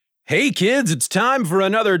Hey kids, it's time for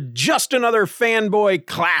Just Another Fanboy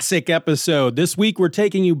Classic episode. This week we're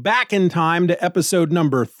taking you back in time to episode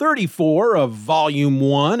number 34 of Volume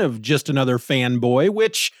 1 of Just Another Fanboy,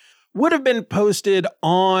 which would have been posted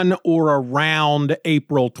on or around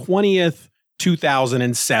April 20th,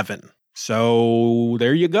 2007. So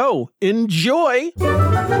there you go. Enjoy!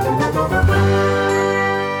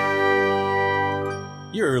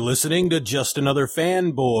 You're listening to Just Another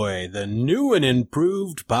Fanboy, the new and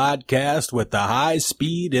improved podcast with the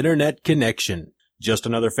high-speed internet connection. Just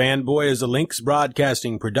Another Fanboy is a Lynx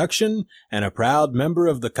Broadcasting production and a proud member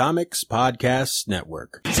of the Comics Podcasts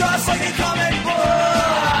Network. Just like a comic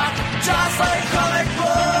book! Just like a comic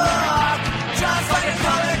book! Just like a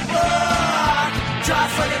comic book!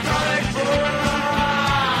 Just like a comic book!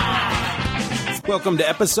 Welcome to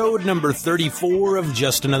episode number 34 of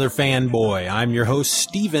Just Another Fanboy. I'm your host,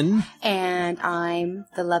 Steven. And I'm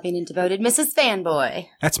the loving and devoted Mrs. Fanboy.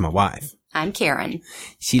 That's my wife. I'm Karen.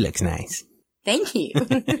 She looks nice. Thank you.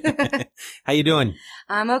 How you doing?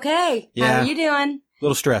 I'm okay. Yeah. How are you doing? A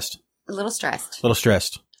little stressed. A little stressed. A little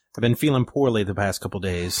stressed. I've been feeling poorly the past couple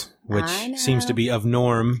days, which seems to be of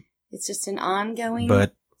norm. It's just an ongoing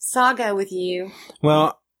saga with you.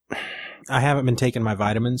 Well, I haven't been taking my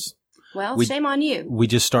vitamins. Well, shame on you. We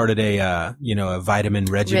just started a vitamin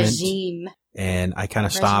regime. And I kind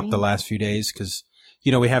of stopped the last few days because,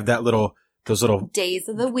 we have those little days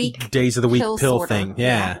of the week pill thing.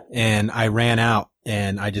 Yeah. And I ran out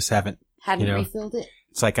and I just haven't refilled it.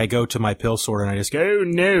 It's like I go to my pill sorter and I just go, oh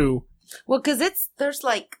no. Well, because it's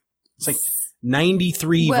like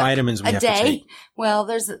 93 vitamins we have to take. Well,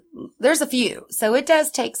 there's a few. So it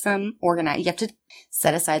does take some organizing. You have to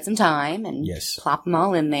set aside some time and plop them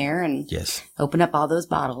all in there and open up all those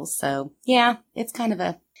bottles. So yeah, it's kind of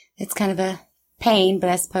a pain, but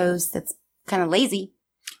I suppose that's kind of lazy.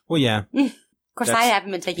 Well, yeah. Of course, I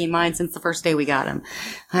haven't been taking mine since the first day we got them.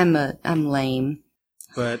 I'm lame.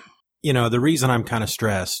 But, the reason I'm kind of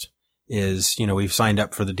stressed is, we've signed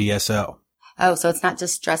up for the DSL. Oh, so it's not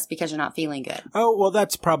just stress because you're not feeling good. Oh, well,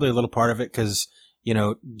 that's probably a little part of it because,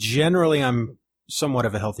 generally I'm somewhat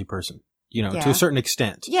of a healthy person, to a certain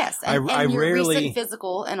extent. Yes. And your recent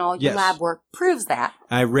physical and all your lab work proves that.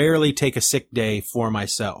 I rarely take a sick day for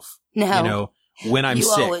myself. No. When I'm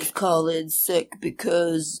sick. You always call in sick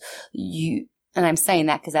because you... And I'm saying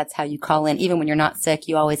that because that's how you call in. Even when you're not sick,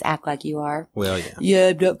 you always act like you are. Well, yeah. Yeah,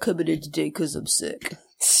 I'm not coming in today because I'm sick.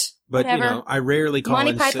 But, I rarely call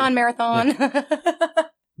Monty in Python sick. Marathon. Yeah.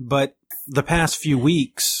 But the past few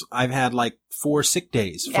weeks, I've had 4 sick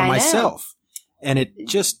days for myself. And it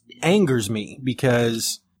just angers me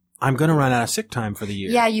because I'm going to run out of sick time for the year.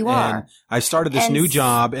 Yeah, you are. And I started this new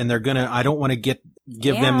job and I don't want to give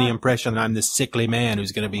them the impression that I'm this sickly man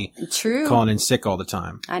who's going to be calling in sick all the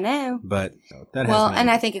time. I know. But that and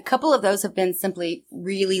I think a couple of those have been simply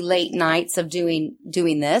really late nights of doing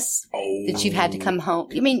this that you've had to come home.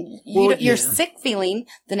 I mean, you're sick feeling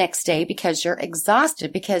the next day because you're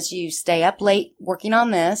exhausted because you stay up late working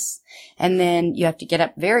on this and then you have to get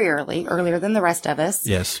up very earlier than the rest of us.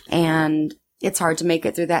 Yes. And it's hard to make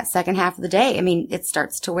it through that second half of the day. I mean, it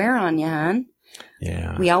starts to wear on you, hon.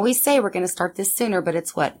 Yeah. We always say we're going to start this sooner, but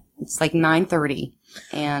it's It's like 9:30.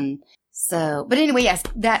 And so, but anyway, yes,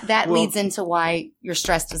 that leads into why you're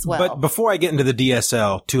stressed as well. But before I get into the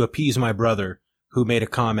DSL, to appease my brother, who made a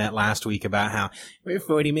comment last week about how we're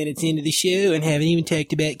 40 minutes into the show and haven't even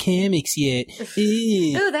talked about comics yet.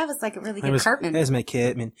 Ooh, that was like a really good Cartman. That was my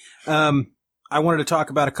Cartman. I wanted to talk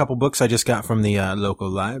about a couple books I just got from the local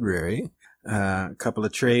library. A couple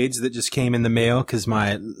of trades that just came in the mail because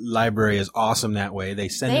my library is awesome that way. They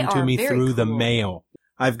send them to me through the mail.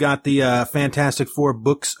 I've got the Fantastic Four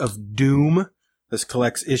Books of Doom. This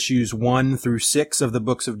collects issues 1 through 6 of the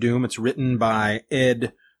Books of Doom. It's written by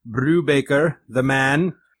Ed Brubaker, the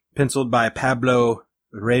man, penciled by Pablo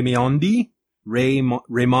Raimondi,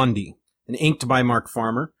 and inked by Mark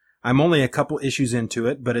Farmer. I'm only a couple issues into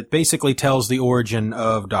it, but it basically tells the origin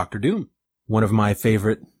of Dr. Doom. One of my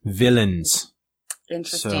favorite villains.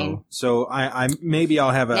 Interesting. So I maybe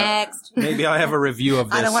I'll have a review of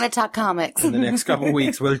this. I don't want to talk comics in the next couple of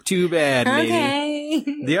weeks. Well, too bad, lady.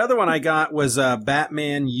 Okay. The other one I got was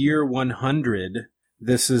Batman Year 100.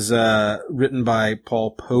 This is written by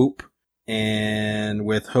Paul Pope and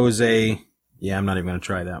with Jose. Yeah, I'm not even going to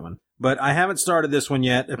try that one. But I haven't started this one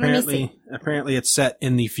yet. Apparently it's set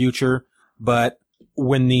in the future. But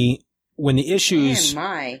when the issues,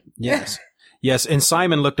 yes. Yes, and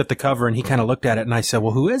Simon looked at the cover and he kind of looked at it and I said,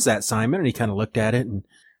 well, who is that, Simon? And he kind of looked at it and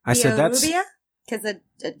I said, that's... Because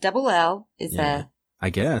a double L is I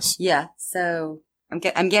guess. Yeah, so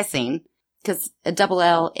I'm guessing because a double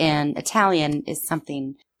L in Italian is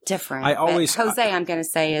something different. I always- but Jose, I'm going to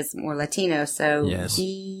say, is more Latino. So Yes.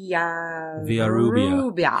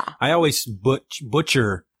 Villarrubia. I always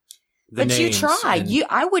butcher the But names. you try. and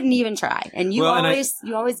I wouldn't even try, and you Well, and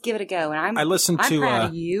you always give it a go. And I listened I'm to proud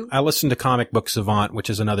of you. I listened to Comic Book Savant, which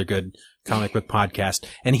is another good comic book podcast,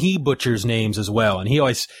 and he butchers names as well. And he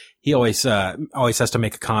always has to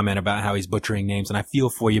make a comment about how he's butchering names. And I feel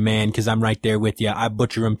for you, man, because I'm right there with you. I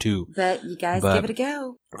butcher them too. But you guys But- give it a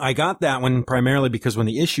go. I got that one primarily because when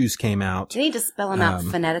the issues came out, You need to spell them out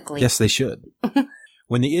phonetically. yes, they should.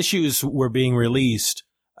 When the issues were being released,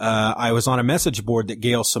 I was on a message board that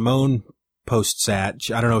Gail Simone posts at.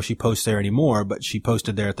 I don't know if she posts there anymore, but she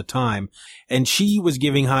posted there at the time. And she was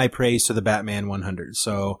giving high praise to the Batman 100.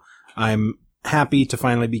 So I'm happy to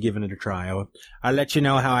finally be giving it a try. I'll let you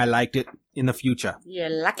know how I liked it in the future. You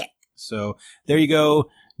like it. So there you go,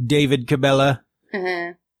 David Cabela.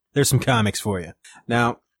 There's some comics for you.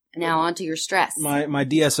 Now, Now on to your stress. my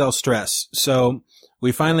DSL stress. So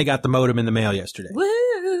we finally got the modem in the mail yesterday.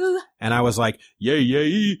 Woo! And I was like, yay,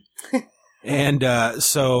 yay. And,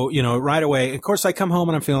 so, right away, of course I come home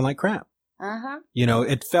and I'm feeling like crap. Uh-huh.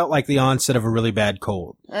 It felt like the onset of a really bad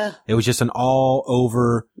cold. Ugh, It was just an all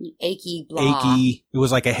over achy blah. achy. It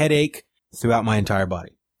was like a headache throughout my entire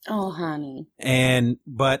body. Oh, honey.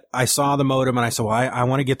 But I saw the modem and I said, well, I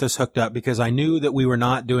want to get this hooked up because I knew that we were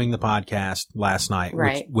not doing the podcast last night,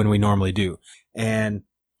 Right. when we normally do. And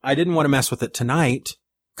I didn't want to mess with it tonight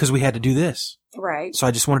because we had to do this. Right. So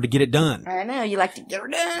I just wanted to get it done. I know. You like to get her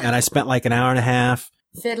done. And I spent like an hour and a half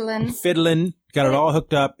fiddling, got it all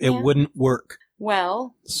hooked up. It Yeah. wouldn't work.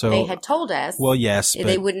 Well, So, they had told us well, yes, they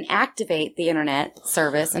but, wouldn't activate the internet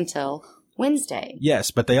service until Wednesday. yes,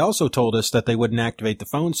 but they also told us that they wouldn't activate the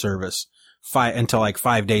phone service until like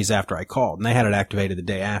 5 days after I called, and they had it activated the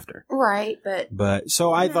day after. Right, but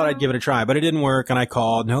So I thought I'd give it a try, but it didn't work, and I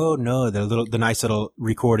called. No, the nice little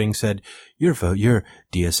recording said, your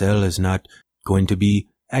DSL is not going to be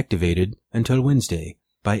activated until Wednesday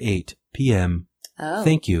by 8 p.m. oh.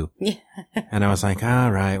 Thank you. Yeah. And I was like,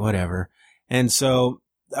 all right, whatever. And so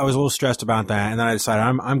I was a little stressed about that. And then I decided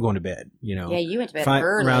I'm going to bed, Yeah, you went to bed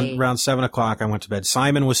early. Around 7:00, I went to bed.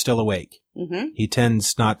 Simon was still awake. Mm-hmm. He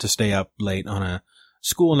tends not to stay up late on a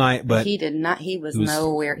school night, but He did not. He was he was-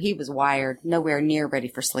 nowhere. He was wired, nowhere near ready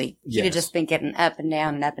for sleep. He'd Yes. have just been getting up and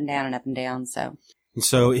down and up and down and up and down.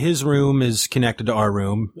 So his room is connected to our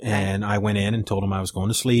room. And I went in and told him I was going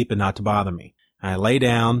to sleep and not to bother me. I lay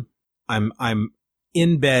down. I'm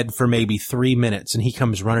in bed for maybe 3 minutes and he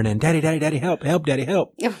comes running in. Daddy, help, Daddy,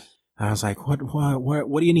 help. Yep. I was like, what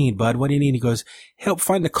do you need, bud? What do you need? He goes, help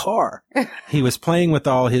find the car. He was playing with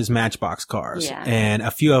all his Matchbox cars, Yeah. and a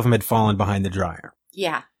few of them had fallen behind the dryer.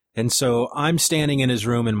 yeah, And so I'm standing in his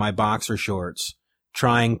room in my boxer shorts,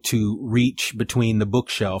 trying to reach between the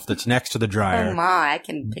bookshelf that's next to the oh dryer, my, I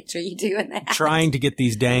can picture you doing that. trying to get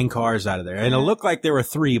these dang cars out of there. And it looked like there were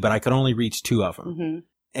 3, but I could only reach 2 of them. Mm-hmm.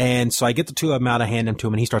 And so I get the 2 of them out, I hand them to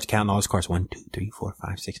him, and he starts counting all his cars. 1, 2, 3, 4,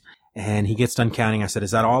 5, 6. And he gets done counting. I said,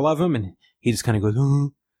 is that all of them? And he just kind of goes,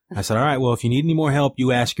 I said, all right, well, if you need any more help,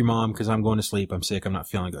 you ask your mom because I'm going to sleep. I'm sick. I'm not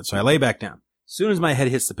feeling good. So I lay back down. As soon as my head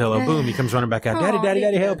hits the pillow, boom, he comes running back out. Daddy, Oh, Daddy,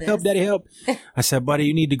 didn't help, know help, this. Daddy, help. I said, buddy,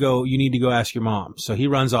 you need to go ask your mom. So he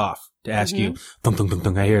runs off to ask you. Thunk, thunk, thunk,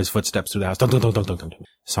 thunk. I hear his footsteps through the house. Thunk, thunk, thunk, thunk, thunk, thunk.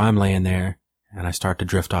 So I'm laying there and I start to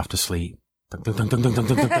drift off to sleep. Thunk, thunk, thunk, thunk, thunk,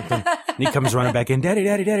 thunk, thunk, thunk, thunk. And he comes running back in.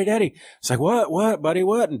 Daddy. It's like, what, buddy,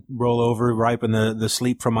 what? And roll over, wiping the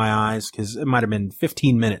sleep from my eyes because it might have been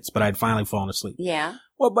 15 minutes, but I'd finally fallen asleep. Yeah.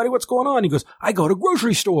 What, buddy, what's going on? He goes, I go to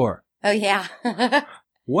grocery store. Oh yeah.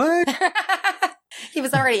 What? He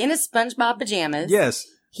was already in his SpongeBob pajamas. Yes.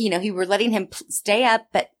 We were letting him stay up,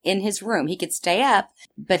 but in his room. He could stay up,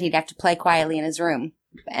 but he'd have to play quietly in his room.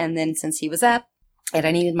 And then since he was up, and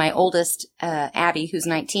I needed my oldest, Abby, who's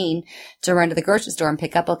 19, to run to the grocery store and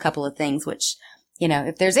pick up a couple of things, which,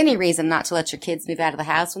 if there's any reason not to let your kids move out of the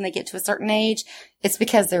house when they get to a certain age, it's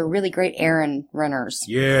because they're really great errand runners.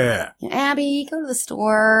 Yeah. Abby, go to the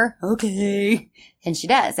store. Okay. And she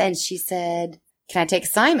does. And she said, can I take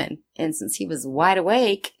Simon? And since he was wide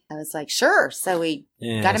awake, I was like, sure. So we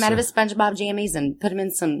got him out of his SpongeBob jammies and put him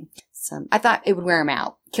in some, I thought it would wear him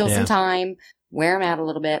out, kill some time, wear him out a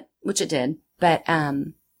little bit, which it did. But,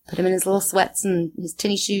 put him in his little sweats and his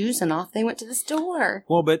tinny shoes and off they went to the store.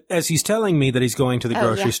 Well, but as he's telling me that he's going to the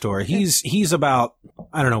grocery yeah. store, he's about,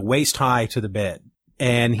 I don't know, waist high to the bed.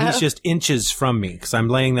 And he's just inches from me because I'm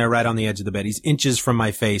laying there right on the edge of the bed. He's inches from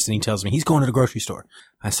my face and he tells me he's going to the grocery store.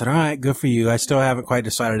 I said, all right, good for you. I still haven't quite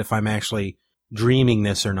decided if I'm actually dreaming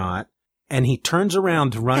this or not. And he turns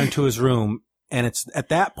around to run into his room. And it's at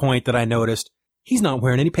that point that I noticed he's not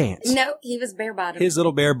wearing any pants. No, he was bare bottom. His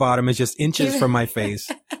little bare bottom is just inches from my face.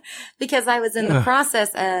 Because I was in the process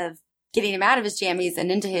of getting him out of his jammies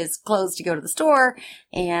and into his clothes to go to the store.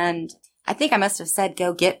 And I think I must have said,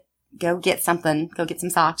 go get something, go get some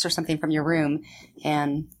socks or something from your room.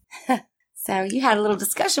 And so you had a little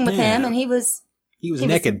discussion with him, and he was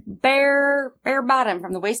naked. Bare bottom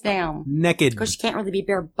from the waist down. Naked. Of course, you can't really be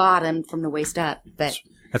bare bottom from the waist up, but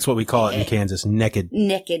that's what we call it in Kansas. Naked.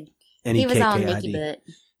 Naked. He was all Nicky butt.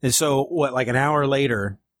 And so what, like an hour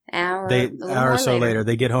later, hour or so later,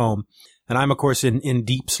 they get home, and I'm of course in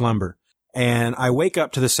deep slumber. And I wake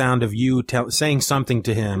up to the sound of you saying something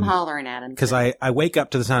to him. I'm hollering at him. Because I wake up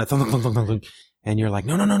to the sound of thunk, thunk, thunk, thunk, thunk, and you're like,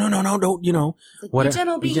 no, don't, you know. Like, be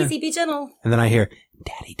gentle, be easy, be gentle. And then I hear,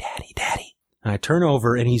 Daddy, Daddy, Daddy. And I turn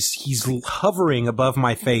over and he's hovering above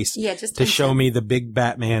my face to show me the big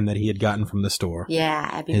Batman that he had gotten from the store. Yeah,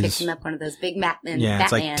 Abby picked him up one of those big Batman. Yeah,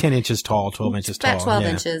 it's like 10 inches tall, 12 inches tall. About 12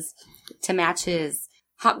 inches to match his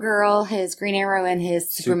Hawk Girl, his Green Arrow, and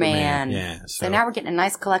his Superman. Yeah. So now we're getting a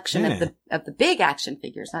nice collection of the big action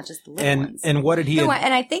figures, not just the little ones. And what did he?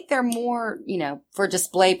 And I think they're more, for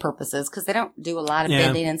display purposes because they don't do a lot of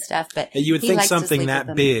bending and stuff. But you would think something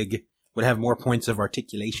that big would have more points of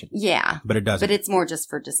articulation. Yeah, but it doesn't. But it's more just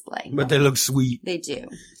for display. But they look sweet. They do.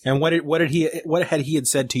 And what had he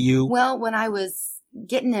said to you? Well, when I was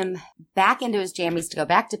getting him back into his jammies to go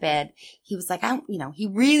back to bed, he was like, he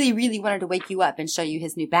really, really wanted to wake you up and show you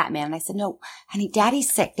his new Batman. And I said, no, honey,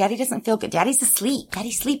 Daddy's sick. Daddy doesn't feel good. Daddy's asleep.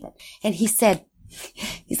 Daddy's sleeping. And he's like,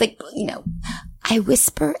 I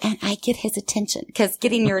whisper and I get his attention because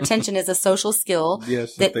getting your attention is a social skill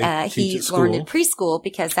that he's learned in preschool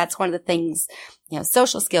because that's one of the things,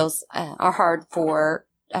 social skills are hard for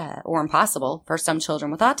or impossible for some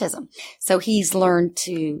children with autism. So he's learned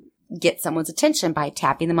to get someone's attention by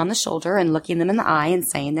tapping them on the shoulder and looking them in the eye and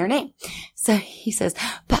saying their name. So he says,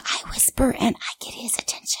 but I whisper and I get his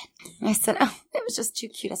attention. And I said, oh, it was just too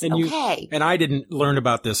cute. I said, okay. And I didn't learn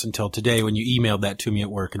about this until today when you emailed that to me at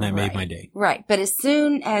work, and that made my day. Right. But as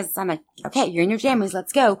soon as I'm like, okay, you're in your jammies,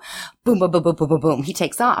 let's go. Boom, boom, boom, boom, boom, boom, boom. He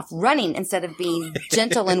takes off running instead of being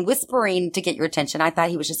gentle and whispering to get your attention. I thought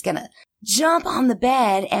he was just going to jump on the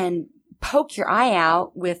bed and poke your eye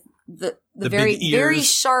out with the very, very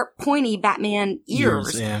sharp, pointy Batman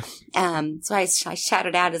ears. Yeah. So I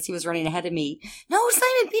shouted out as he was running ahead of me, no,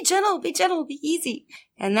 Simon, be gentle, be easy.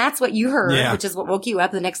 And that's what you heard, which is what woke you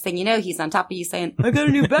up. The next thing you know, he's on top of you saying, I got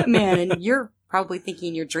a new Batman. And you're probably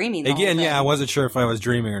thinking you're dreaming. Again, I wasn't sure if I was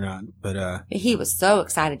dreaming or not, but he was so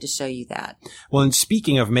excited to show you that. Well, and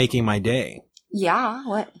speaking of making my day. Yeah.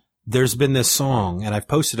 What? There's been this song, and I've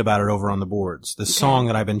posted about it over on the boards. This song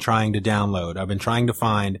that I've been trying to download. I've been trying to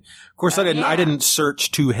find. Of course, I didn't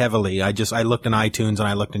search too heavily. I looked in iTunes and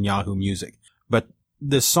I looked in Yahoo Music. But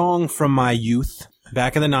this song from my youth,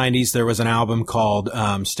 back in the 90s, there was an album called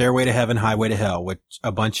Stairway to Heaven, Highway to Hell, which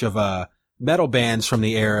a bunch of metal bands from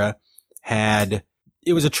the era had.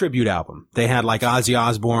 It was a tribute album. They had like Ozzy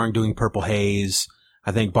Osbourne doing Purple Haze.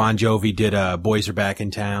 I think Bon Jovi did Boys Are Back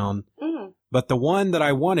in Town. But the one that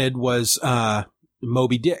I wanted was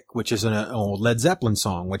Moby Dick, which is an old Led Zeppelin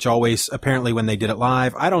song, which always, apparently when they did it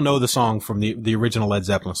live, I don't know the song from the original Led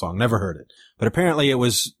Zeppelin song, never heard it. But apparently it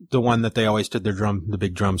was the one that they always did the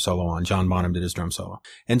big drum solo on. John Bonham did his drum solo.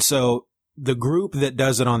 And so the group that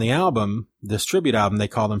does it on the album, this tribute album, they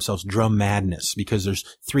call themselves Drum Madness because there's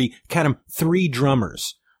three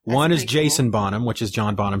drummers. That's one is Jason Bonham, which is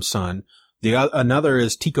John Bonham's son. Another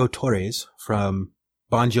is Tico Torres from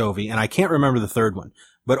Bon Jovi, and I can't remember the third one.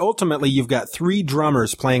 But ultimately, you've got three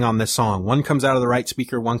drummers playing on this song. One comes out of the right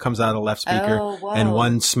speaker, one comes out of the left speaker, and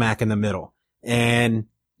one smack in the middle. And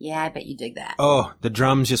yeah, I bet you dig that. Oh, the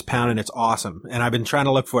drums just pounding. It's awesome. And I've been trying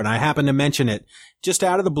to look for it, and I happened to mention it just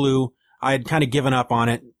out of the blue. I had kind of given up on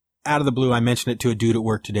it. Out of the blue, I mentioned it to a dude at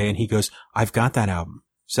work today, and he goes, I've got that album.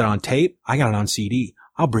 Said on tape? I got it on CD.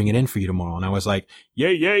 I'll bring it in for you tomorrow. And I was like,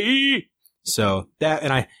 yay. So that,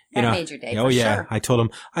 and that made your day. Oh yeah. Sure. I told him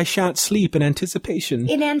I shan't sleep in anticipation.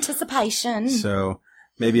 So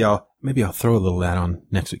maybe I'll throw a little of that on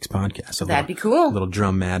next week's podcast. That'd be cool. A little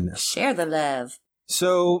drum madness. Share the love.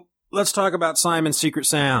 So let's talk about Simon's Secret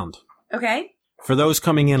Sound. Okay. For those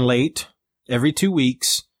coming in late, every 2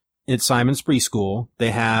 weeks at Simon's Preschool, they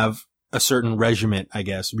have a certain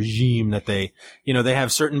regime that they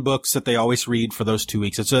have certain books that they always read for those 2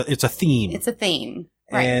 weeks. It's a theme. It's a theme.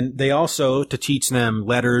 Right. And they also, to teach them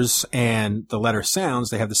letters and the letter sounds,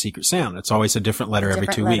 they have the secret sound. It's always a different letter every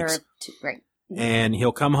 2 weeks. Right. And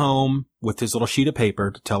he'll come home with his little sheet of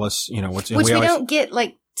paper to tell us, what's... Which we don't get,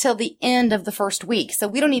 till the end of the first week. So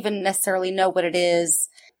we don't even necessarily know what it is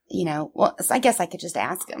well, I guess I could just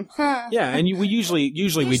ask him. Huh. Yeah, and we usually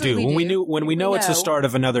we do. we do. When we know it's the start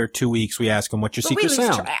of another 2 weeks, we ask him, what's your But secret we lose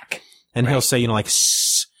sound? track. And Right. he'll say, like,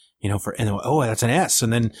 "Sss," that's an S.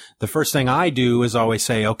 And then the first thing I do is always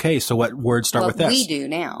say, okay, so what words start with S? We do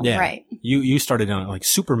now. Yeah. Right. You started on it, like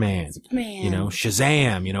Superman, Man.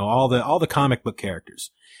 Shazam, all the comic book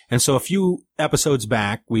characters. And so a few episodes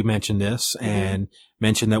back, we mentioned this and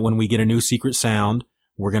mentioned that when we get a new secret sound,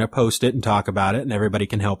 we're going to post it and talk about it, and everybody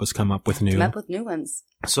can help us come up with new. Come up with new ones.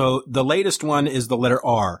 So the latest one is the letter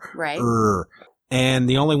R. Right. And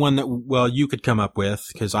the only one that, you could come up with,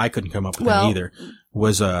 because I couldn't come up with them either,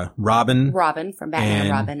 was Robin. Robin from Batman and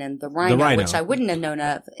Robin and the Rhino, which I wouldn't have known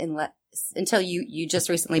of until you just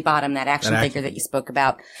recently bought him, that action figure that you spoke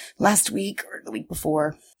about last week or the week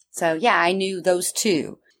before. So yeah, I knew those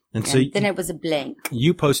two. And so then it was a blank.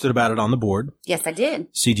 You posted about it on the board. Yes, I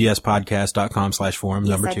did. cgspodcast.com/forum,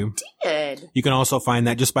 number 2. I did. You can also find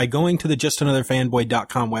that just by going to the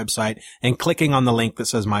justanotherfanboy.com website and clicking on the link that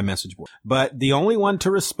says My Message Board. But the only one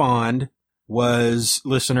to respond was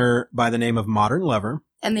listener by the name of Modern Lover.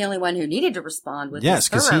 And the only one who needed to respond with yes,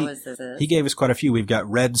 because he gave us quite a few. We've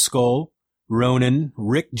got Red Skull, Ronan,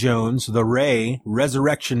 Rick Jones, The Ray,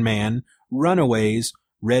 Resurrection Man, Runaways,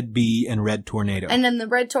 Red Bee, and Red Tornado. And then the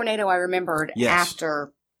Red Tornado I remembered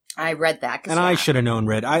after I read that. And I should have known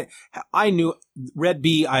Red. I knew Red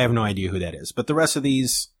Bee. I have no idea who that is. But the rest of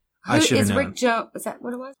these, I should have known. Rick Jones? Is that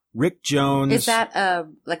what it was? Rick Jones. Is that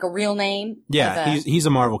like a real name? Yeah, he's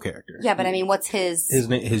a Marvel character. Yeah, but I mean, what's his? His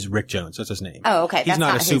name is Rick Jones. That's his name. Oh, okay. He's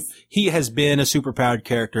not He has been a superpowered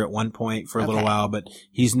character at one point for a little while, but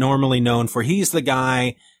he's normally known for he's the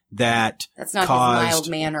guy that's not his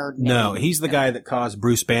mild-mannered name. No, he's the guy that caused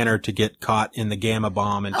Bruce Banner to get caught in the gamma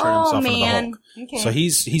bomb and turn himself into the Hulk. Okay. So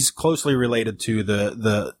he's closely related to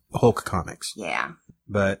the Hulk comics. Yeah.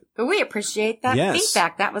 But we appreciate that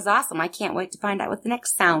feedback. That was awesome. I can't wait to find out what the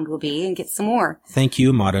next sound will be and get some more. Thank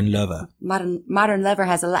you, Modern Lover. Modern Lover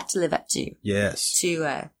has a lot to live up to. Yes.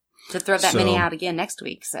 To throw that mini out again next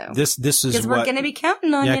week. So this is because we're going to be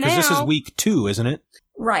counting on you now. Yeah, because this is week 2, isn't it?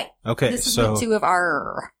 Right. Okay. This is week 2 of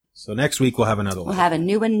our. So next week we'll have another one. We'll have a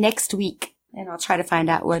new one next week, and I'll try to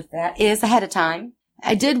find out what that is ahead of time.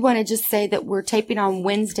 I did want to just say that we're taping on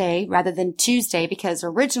Wednesday rather than Tuesday because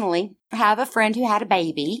originally I have a friend who had a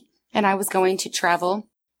baby, and I was going to travel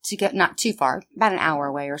to get not too far, about an hour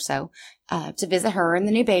away or so, to visit her and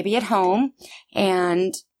the new baby at home.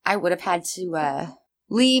 And I would have had to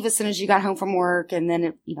leave as soon as you got home from work, and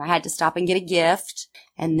then I had to stop and get a gift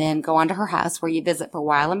and then go on to her house where you visit for a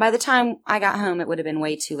while. And by the time I got home, it would have been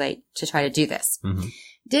way too late to try to do this. Mm-hmm.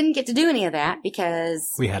 Didn't get to do any of that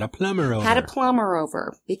because we had a plumber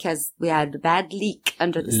over. Because we had a bad leak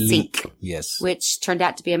under the sink. Yes. Which turned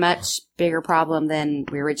out to be a much bigger problem than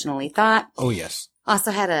we originally thought. Oh, yes.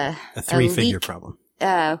 Also had a 3-figure problem.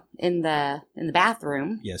 In the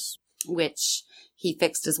bathroom. Yes. Which he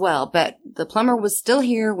fixed as well. But the plumber was still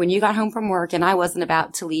here when you got home from work, and I wasn't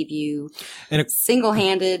about to leave you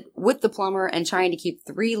single-handed with the plumber and trying to keep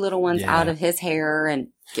 3 little ones out of his hair and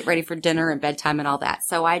get ready for dinner and bedtime and all that.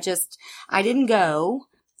 So I didn't go.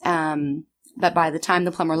 But by the time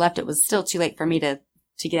the plumber left, it was still too late for me to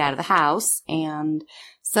get out of the house. And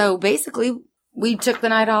so basically we took the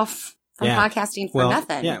night off from podcasting for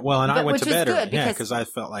nothing. Yeah. Well, and I went to bed early. Because I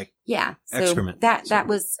felt like excrement.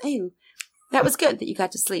 That was good that you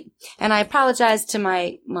got to sleep. And I apologize to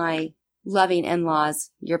my loving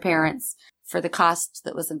in-laws, your parents, for the cost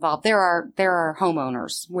that was involved. There are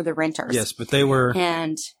homeowners. We're the renters. Yes, but they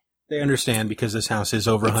understand because this house is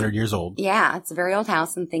over 100 years old. Yeah, it's a very old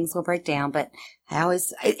house and things will break down. But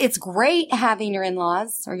it's great having your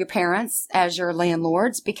in-laws or your parents as your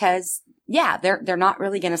landlords because they're not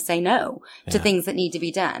really going to say no to things that need to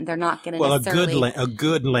be done. They're not going to necessarily. A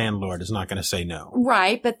good landlord is not going to say no.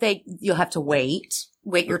 Right, but you'll have to wait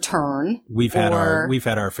your turn. We've had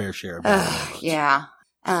our fair share of that. Yeah.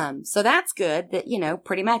 So that's good that,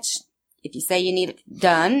 pretty much if you say you need it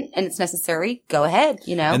done and it's necessary, go ahead,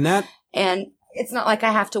 And it's not like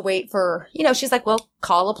I have to wait for, she's like, well,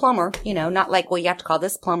 call a plumber, not like, well, you have to call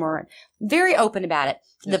this plumber. Very open about it.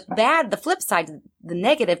 Yes. The flip side, the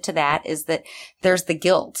negative to that is that there's the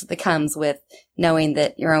guilt that comes with knowing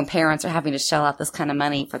that your own parents are having to shell out this kind of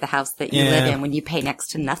money for the house that you live in when you pay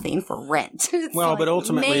next to nothing for rent. But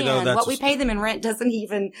ultimately though, what we pay them in rent doesn't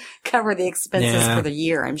even cover the expenses for the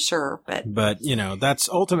year, I'm sure. But that's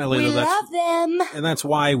ultimately we love them. And that's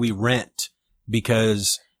why we rent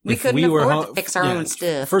because we couldn't afford to fix our own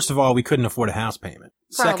stuff. First of all, we couldn't afford a house payment.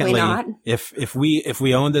 Probably Secondly, not. if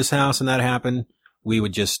we owned this house and that happened,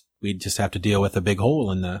 we'd just have to deal with a big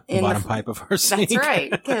hole in the bottom pipe of our sink. That's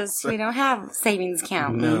right, because we don't have savings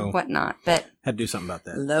account and whatnot. But had to do something about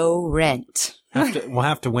that. Low rent. We'll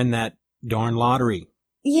have to win that darn lottery.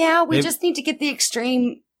 Yeah, we just need to get the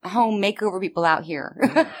extreme home makeover people out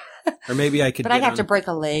here. Or maybe I could. But I'd have to break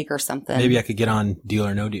a leg or something. Maybe I could get on Deal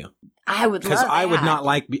or No Deal. I would love that.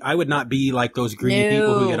 Because I would not be like those greedy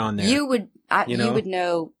people who get on there. You would. You would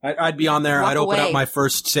know. I'd be on there. I'd open up my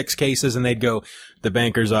first 6 cases, and they'd go, "The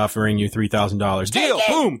banker's offering you $3,000. Deal,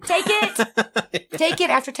 boom, take it, take it.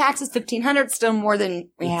 After taxes, $1,500, still more than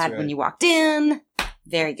we had when you walked in.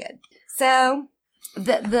 Very good. So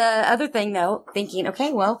the other thing, though, thinking,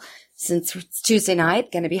 okay, well, since it's Tuesday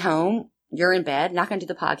night, going to be home. You're in bed, not going to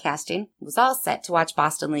do the podcasting. Was all set to watch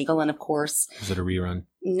Boston Legal, and of course, was it a rerun?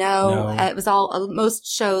 No. It was all. Most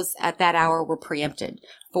shows at that hour were preempted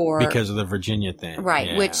because of the Virginia thing,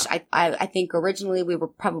 right? Yeah. Which I think originally we were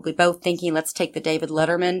probably both thinking, let's take the David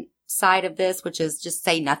Letterman side of this, which is just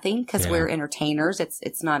say nothing because we're entertainers.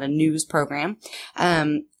 It's not a news program.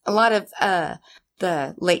 A lot of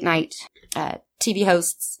the late night TV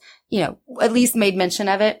hosts, at least made mention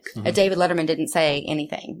of it. Mm-hmm. David Letterman didn't say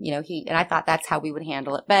anything, and I thought that's how we would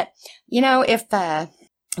handle it. But,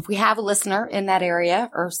 if we have a listener in that area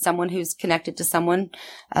or someone who's connected to someone,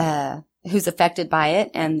 who's affected by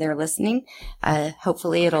it and they're listening,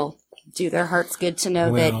 hopefully it'll do their hearts good to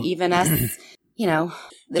know that even us,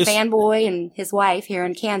 the fanboy and his wife here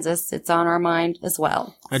in Kansas, it's on our mind as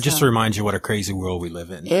well. Just to remind you what a crazy world we live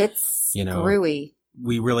in. It's screwy.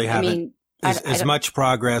 We really haven't. As much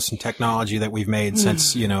progress and technology that we've made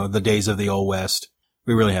since, the days of the Old West,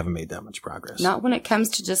 we really haven't made that much progress. Not when it comes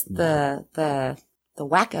to just the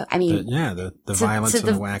wacko. I mean, the violence and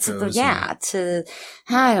the wackos.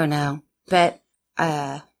 I don't know. But,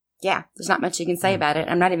 there's not much you can say about it.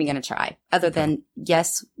 I'm not even going to try other than,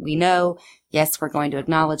 yes, we know. Yes, we're going to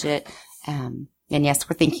acknowledge it. And yes,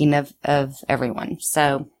 we're thinking of everyone.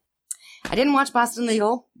 So I didn't watch Boston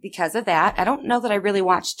Legal because of that. I don't know that I really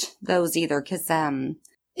watched those either because,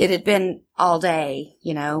 it had been all day,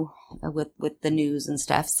 with the news and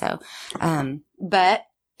stuff. So, but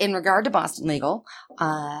in regard to Boston Legal,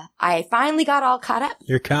 I finally got all caught up.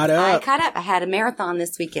 You're caught up. I caught up. I had a marathon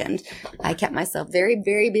this weekend. I kept myself very,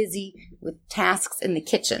 very busy with tasks in the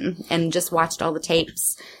kitchen and just watched all the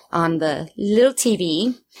tapes on the little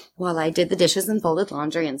TV while I did the dishes and folded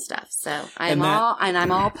laundry and stuff. So I'm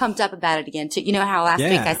all pumped up about it again too. You know how last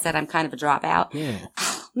week I said I'm kind of a dropout? Yeah.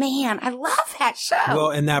 Oh, man, I love that show.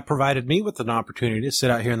 Well, and that provided me with an opportunity to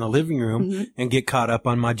sit out here in the living room and get caught up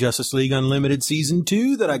on my Justice League Unlimited Season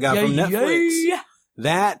 2 that I got from Netflix. Yeah.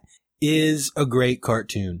 That is a great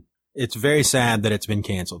cartoon. It's very sad that it's been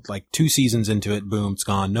canceled. Like 2 seasons into it, boom, it's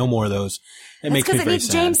gone. No more of those. It makes me very sad. It needs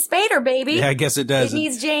James Spader, baby. Yeah, I guess it does. It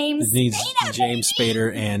needs James. It needs James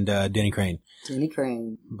Spader and Denny Crane. Denny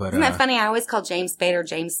Crane. But, isn't that funny? I always call James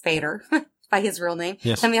Spader by his real name.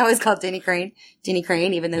 Yes. And we always call Denny Crane,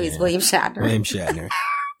 even though he's William Shatner. William Shatner.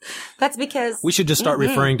 That's because we should just start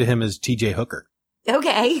referring to him as T.J. Hooker.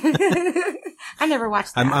 Okay. I never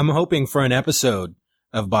watched that. I'm hoping for an episode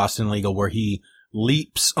of Boston Legal where he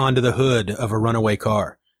leaps onto the hood of a runaway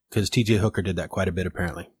car. Because T.J. Hooker did that quite a bit,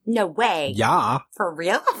 apparently. No way. Yeah. For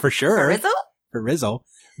real? For sure. For Rizzle? For Rizzle.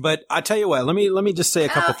 But I tell you what, let me just say a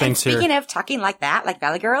couple things here. Speaking of talking like that, like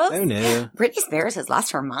Valley Girls. Oh, no. Britney Spears has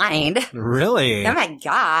lost her mind. Really? Oh, my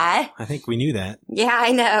God. I think we knew that. Yeah,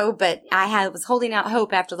 I know. But I was holding out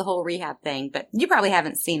hope after the whole rehab thing. But you probably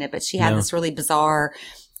haven't seen it. But she had this really bizarre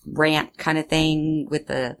rant kind of thing with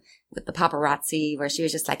the paparazzi where she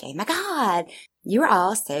was just like, oh, my God. You're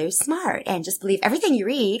all so smart and just believe everything you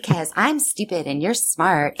read because I'm stupid and you're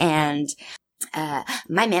smart. And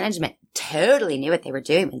my management totally knew what they were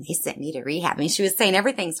doing when they sent me to rehab. I mean, she was saying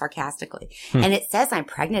everything sarcastically. And it says I'm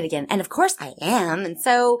pregnant again. And of course I am. And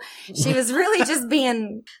so she was really just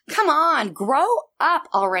being, come on, grow up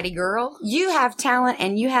already, girl. You have talent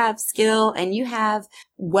and you have skill and you have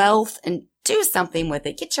wealth and do something with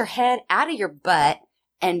it. Get your head out of your butt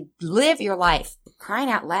and live your life. Crying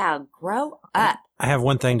out loud, grow up. I have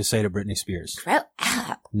one thing to say to Britney Spears. Grow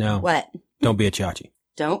up. No. What? Don't be a chachi.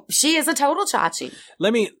 Don't. She is a total chachi.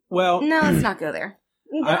 No, let's not go there.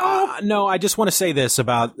 No. I just want to say this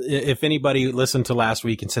about if anybody listened to last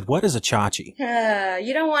week and said, what is a chachi?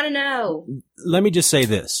 You don't want to know. Let me just say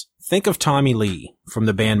this. Think of Tommy Lee from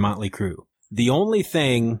the band Motley Crue. The only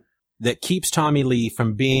thing that keeps Tommy Lee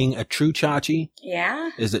from being a true chachi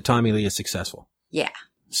is that Tommy Lee is successful. Yeah.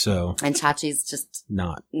 So. And chachi's just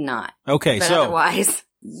not. Okay, but so. Otherwise,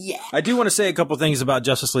 yeah. I do want to say a couple things about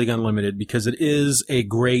Justice League Unlimited because it is a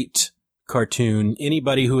great cartoon.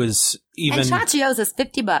 Anybody who is even... And Chachi owes us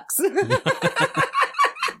 $50.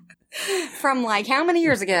 From like how many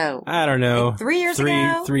years ago? I don't know. Like 3 years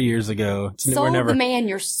ago? 3 years ago. Sold the man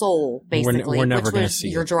your soul, basically. We're never going to see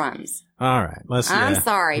your it. drums. All right. I'm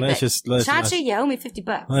sorry, but let's Chachi, you owe me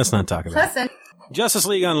 $50. Let's not talk about it. Listen. Justice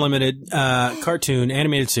League Unlimited, cartoon,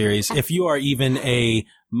 animated series. If you are even a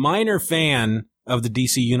minor fan of the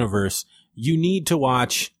DC universe, you need to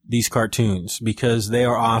watch these cartoons because they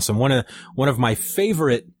are awesome. One of my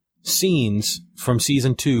favorite scenes from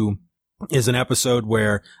season 2 is an episode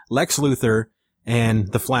where Lex Luthor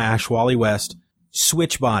and the Flash, Wally West,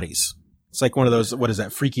 switch bodies. It's like one of those, what is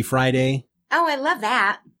that, Freaky Friday? Oh, I love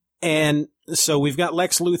that. And so we've got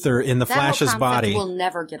Lex Luthor in the Flash's body. That will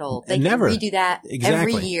never get old. They Never. can redo that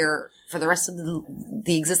Exactly. every year for the rest of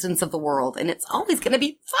the existence of the world, and it's always going to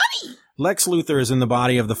be funny. Lex Luthor is in the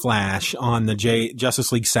body of the Flash on the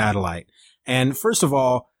Justice League satellite. And first of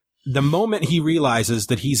all, the moment he realizes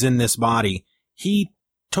that he's in this body, he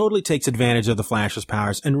totally takes advantage of the Flash's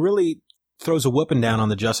powers and really throws a whooping down on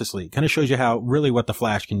the Justice League. Kind of shows you how really what the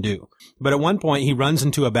Flash can do. But at one point he runs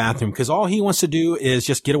into a bathroom because all he wants to do is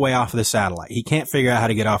just get away off of the satellite. He can't figure out how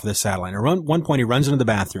to get off of this satellite. And at one point he runs into the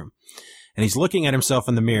bathroom and he's looking at himself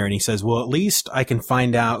in the mirror and he says, well, at least I can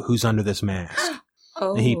find out who's under this mask.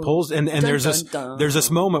 Oh. And he pulls, and there's this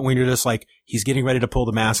moment when you're just like, he's getting ready to pull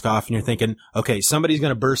the mask off and you're thinking, okay, somebody's going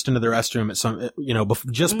to burst into the restroom at some,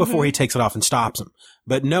 just before he takes it off and stops him.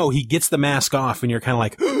 But no, he gets the mask off and you're kind of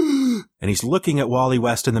like, and he's looking at Wally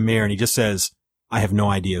West in the mirror and he just says, I have no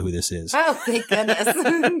idea who this is. Oh, thank goodness.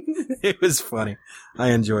 It was funny.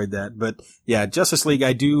 I enjoyed that. But yeah, Justice League,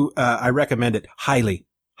 I recommend it highly.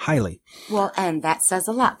 Well, and that says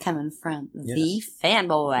a lot coming from the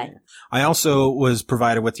fanboy. I also was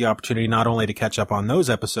provided with the opportunity not only to catch up on those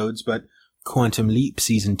episodes, but Quantum Leap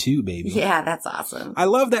Season 2, baby. Yeah, that's awesome. I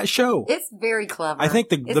love that show. It's very clever. I think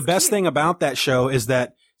the best thing about that show is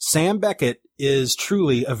that Sam Beckett is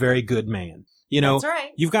truly a very good man. You know, That's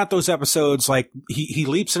right. You've got those episodes like he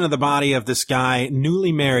leaps into the body of this guy,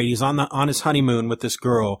 newly married. He's on his honeymoon with this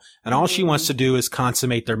girl, and all she wants to do is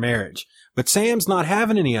consummate their marriage. But Sam's not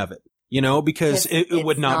having any of it, because it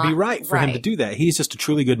would not be right for him to do that. He's just a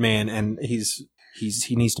truly good man, and he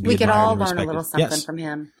needs to be. We could all admired and learn a little respected. something from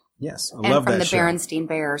him. Yes, I And love from that the show. Berenstein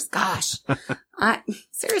Bears. Gosh.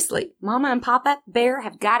 Seriously, Mama and Papa Bear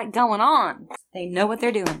have got it going on. They know what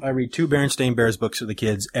they're doing. I read 2 Berenstain Bears books for the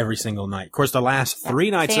kids every single night. Of course, the last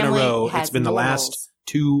 3 nights in a row, it's been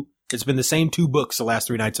it's been the same 2 books the last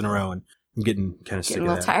 3 nights in a row, and I'm getting kind of sick of that. Getting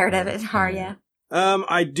a little tired of it, are ya?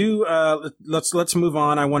 I do, let's move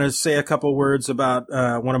on. I want to say a couple words about,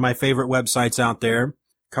 one of my favorite websites out there,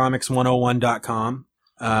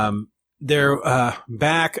 comics101.com. They're,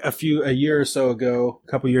 back a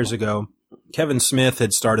couple years ago, Kevin Smith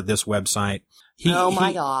had started this website. Oh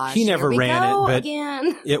my gosh. He never ran it, but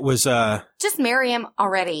again. it was, Just marry him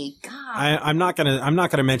already. God. I'm not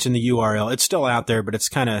gonna mention the URL. It's still out there, but it's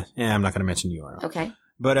kind of, I'm not gonna mention the URL. Okay.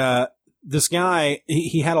 But, this guy,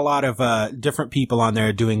 he had a lot of, different people on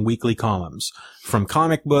there doing weekly columns from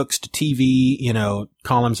comic books to TV,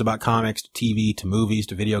 columns about comics to TV to movies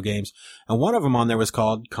to video games. And one of them on there was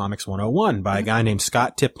called Comics 101 by a guy named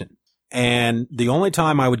Scott Tipton. And the only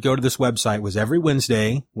time I would go to this website was every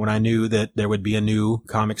Wednesday when I knew that there would be a new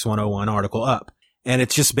Comics 101 article up. And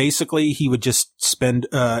it's just basically, he would just spend,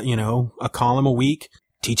 a column a week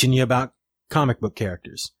teaching you about comic book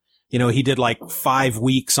characters. He did like 5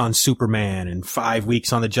 weeks on Superman and 5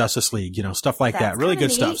 weeks on the Justice League, stuff like that. Really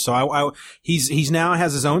good stuff. So he's now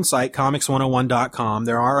has his own site, comics101.com.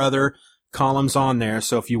 There are other columns on there.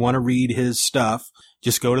 So if you want to read his stuff,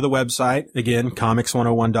 just go to the website again,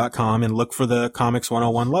 comics101.com, and look for the Comics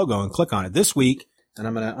 101 logo and click on it. This week, and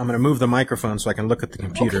I'm going to move the microphone so I can look at the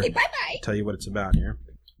computer. Okay, bye-bye. Tell you what it's about here.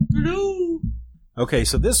 Okay,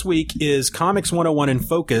 so this week is Comics 101 in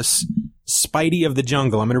Focus, Spidey of the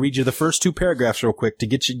Jungle. I'm going to read you the first 2 paragraphs real quick to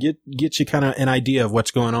get you kind of an idea of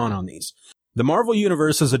what's going on these. The Marvel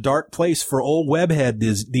Universe is a dark place for old Webhead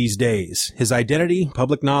these days. His identity,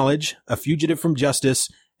 public knowledge, a fugitive from justice,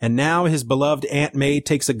 and now his beloved Aunt May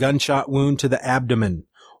takes a gunshot wound to the abdomen.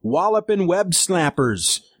 Wallopin' web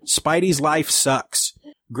snappers. Spidey's life sucks.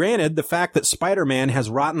 Granted, the fact that Spider-Man has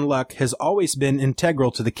rotten luck has always been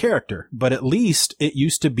integral to the character, but at least it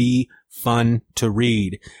used to be fun to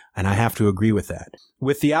read. And I have to agree with that.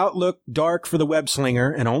 With the outlook dark for the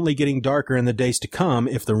web-slinger and only getting darker in the days to come,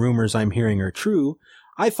 if the rumors I'm hearing are true,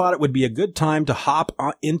 I thought it would be a good time to hop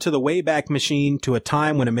into the Wayback Machine to a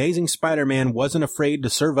time when Amazing Spider-Man wasn't afraid to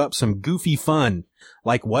serve up some goofy fun.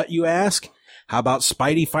 Like what, you ask? How about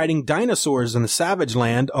Spidey fighting dinosaurs in the Savage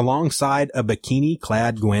Land alongside a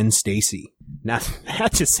bikini-clad Gwen Stacy? Now,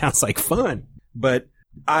 that just sounds like fun. But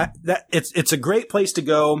it's a great place to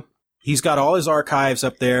go. He's got all his archives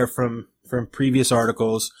up there from previous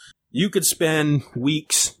articles. You could spend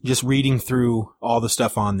weeks just reading through all the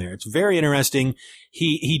stuff on there. It's very interesting.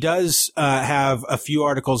 He does have a few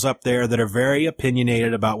articles up there that are very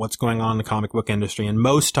opinionated about what's going on in the comic book industry, and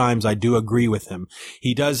most times I do agree with him.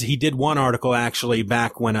 He did one article actually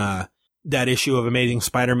back when that issue of Amazing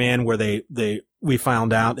Spider-Man where we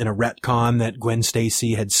found out in a retcon that Gwen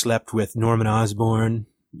Stacy had slept with Norman Osborn.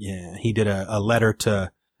 Yeah, he did a letter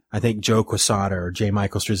to, I think, Joe Quesada or J.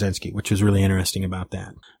 Michael Straczynski, which was really interesting about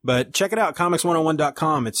that. But check it out,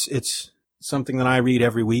 comics101.com. It's something that I read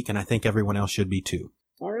every week, and I think everyone else should be too.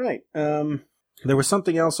 All right. There was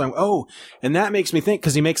something else. And that makes me think,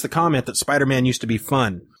 because he makes the comment that Spider-Man used to be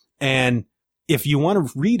fun. And if you want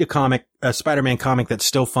to read a Spider-Man comic that's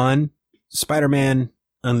still fun, Spider-Man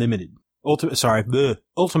Unlimited. Ultimate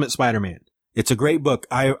Spider-Man. It's a great book.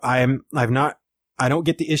 I don't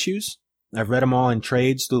get the issues. I've read them all in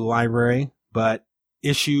trades through the library, but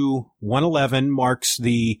issue 111 marks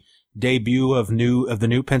the debut of the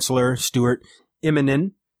new penciler, Stuart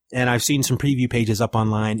Immonen, and I've seen some preview pages up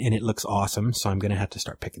online, and it looks awesome. So I'm going to have to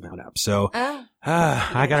start picking that up. So I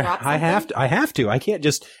have to. I can't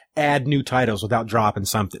just add new titles without dropping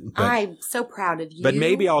something. But, I'm so proud of you. But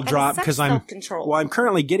maybe I'll drop because I'm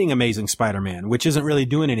currently getting Amazing Spider-Man, which isn't really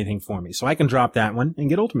doing anything for me. So I can drop that one and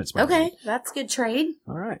get Ultimate Spider-Man. Okay, that's good trade.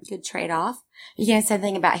 All right, good trade off. You gonna say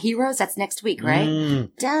anything about Heroes? That's next week, right?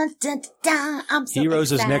 Dun, dun, dun, I'm so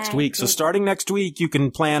Heroes excited. is next week. So starting next week, you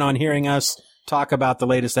can plan on hearing us talk about the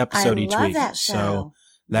latest episode each week. That show. So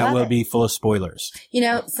that will be full of spoilers. You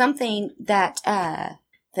know, something that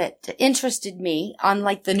interested me on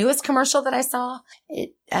like the newest commercial that I saw,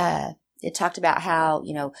 it talked about how,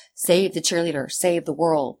 save the cheerleader, save the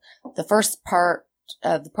world. The first part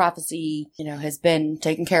of the prophecy, has been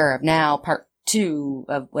taken care of. Now part 2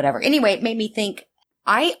 of whatever. Anyway, it made me think,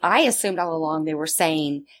 I assumed all along they were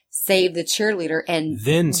saying save the cheerleader and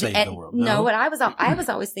then save the world. No, but I was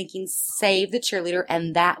always thinking save the cheerleader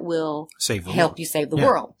and that will help you save the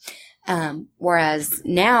world. Whereas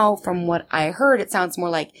now from what I heard, it sounds more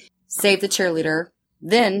like save the cheerleader,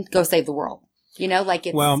 then go save the world. Like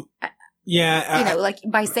it's, like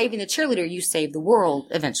by saving the cheerleader, you save the world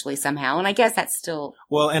eventually somehow. And I guess that's still,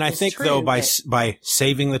 and I think true, though, by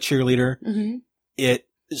saving the cheerleader, it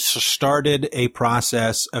started a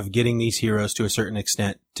process of getting these heroes to a certain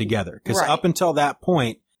extent together. Because up until that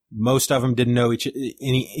point, most of them didn't know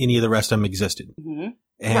any of the rest of them existed.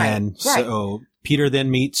 And so Peter then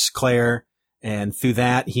meets Claire, and through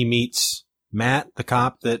that he meets Matt, the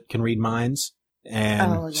cop that can read minds.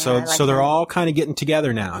 And so they're all kind of getting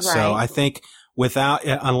together now. Right. So I think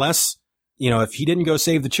unless, if he didn't go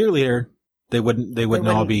save the cheerleader, they wouldn't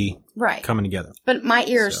all be coming together. But my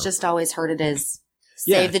ears just always heard it as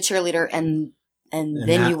save the cheerleader and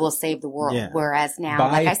then you will save the world. Yeah. Whereas now,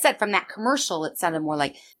 like I said, from that commercial, it sounded more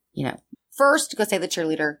like, first go save the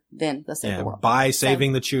cheerleader, then go save the world. By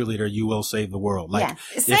saving the cheerleader, you will save the world. Like,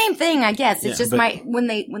 same thing, I guess. It's just when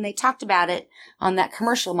they talked about it on that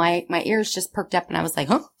commercial, my ears just perked up and I was like,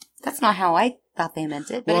 huh, that's not how I thought they meant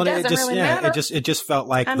it. But it doesn't really matter. It just felt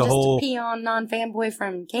like I'm the whole just a peon non-fanboy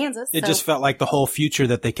from Kansas. It just felt like the whole future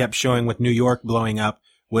that they kept showing with New York blowing up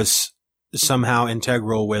was somehow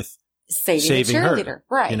integral with saving the cheerleader. Her.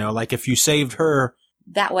 Right. Like if you saved her,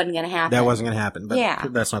 that wasn't going to happen. That wasn't going to happen.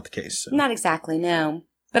 But that's not the case. So. Not exactly, no.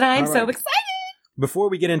 But I'm so excited. Before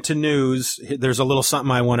we get into news, there's a little something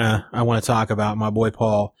I want to talk about. My boy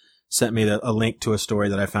Paul sent me a link to a story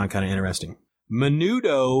that I found kind of interesting.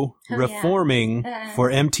 Menudo reforming for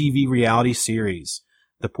MTV reality series.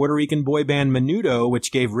 The Puerto Rican boy band Menudo,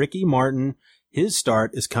 which gave Ricky Martin his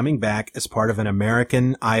start, is coming back as part of an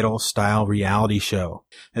American Idol style reality show.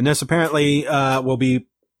 And this apparently will be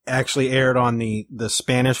actually aired on the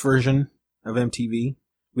Spanish version of MTV.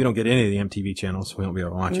 We don't get any of the MTV channels, so we won't be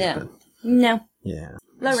able to watch it. But no. Yeah.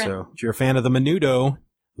 So if you're a fan of the Menudo,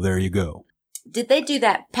 there you go. Did they do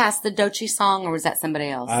that past the Doechii song, or was that somebody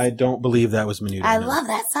else? I don't believe that was Menudo. I love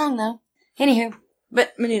that song, though. Anywho.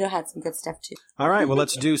 But Menudo had some good stuff, too. All right, well,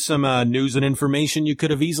 let's do some news and information you could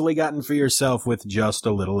have easily gotten for yourself with just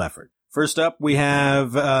a little effort. First up, we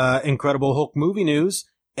have Incredible Hulk movie news.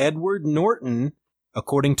 Edward Norton,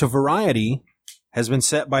 according to Variety, has been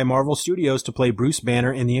set by Marvel Studios to play Bruce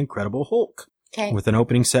Banner in The Incredible Hulk. Okay. With an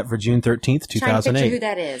opening set for June 13th, 2008. Trying to picture who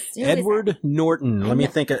that is. Edward Norton. Let me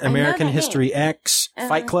think. American History X,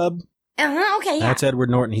 Fight Club. Okay, yeah. That's Edward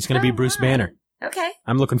Norton. He's going to be Bruce Banner. Okay.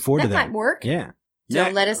 I'm looking forward to that. That might work. Yeah.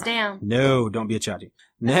 Don't let us down. No, don't be a Chachi.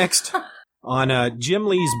 Next, on Jim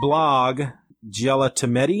Lee's blog,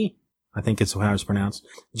 Gelatimeti, I think it's how it's pronounced.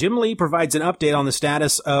 Jim Lee provides an update on the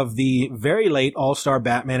status of the very late All-Star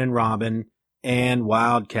Batman and Robin and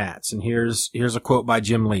Wildcats. And here's a quote by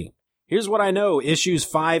Jim Lee. Here's what I know. Issues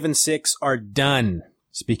 5 and 6 are done.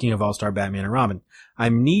 Speaking of All-Star Batman and Robin.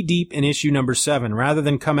 I'm knee-deep in issue number 7. Rather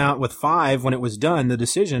than come out with 5 when it was done, the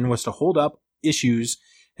decision was to hold up issues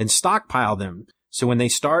and stockpile them. So when they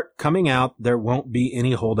start coming out, there won't be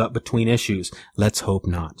any holdup between issues. Let's hope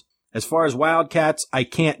not. As far as Wildcats, I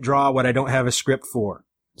can't draw what I don't have a script for.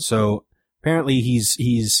 So apparently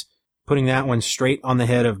he's putting that one straight on the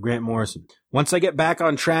head of Grant Morrison. Once I get back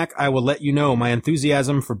on track, I will let you know. My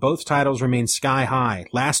enthusiasm for both titles remains sky high.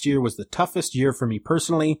 Last year was the toughest year for me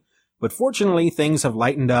personally, but fortunately things have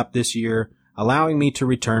lightened up this year, allowing me to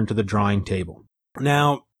return to the drawing table.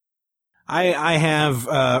 Now, I have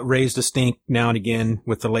raised a stink now and again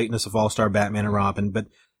with the lateness of All-Star Batman and Robin, but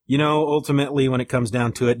ultimately when it comes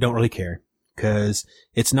down to it, don't really care because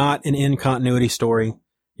it's not an in-continuity story.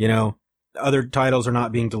 Other titles are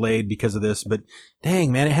not being delayed because of this, but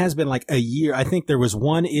dang, man, it has been like a year. I think there was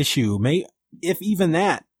one issue, if even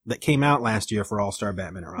that came out last year for All-Star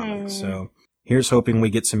Batman and Robin. So here's hoping we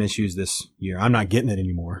get some issues this year. I'm not getting it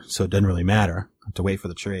anymore, so it doesn't really matter. I have to wait for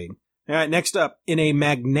the trade. All right, next up, in a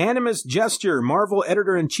magnanimous gesture, Marvel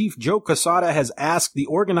editor-in-chief Joe Quesada has asked the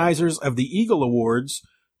organizers of the Eagle Awards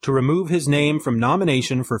to remove his name from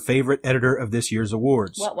nomination for favorite editor of this year's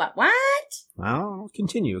awards. What? I'll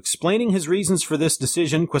continue. Explaining his reasons for this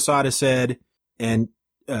decision, Quesada said, and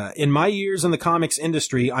in my years in the comics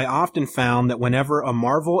industry, I often found that whenever a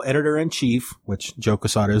Marvel editor-in-chief, which Joe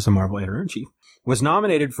Quesada is the Marvel editor-in-chief, was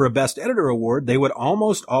nominated for a Best Editor award, they would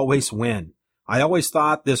almost always win. I always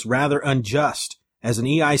thought this rather unjust, as an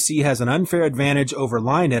EIC has an unfair advantage over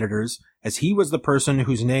line editors, as he was the person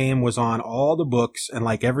whose name was on all the books, and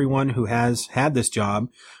like everyone who has had this job,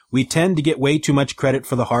 we tend to get way too much credit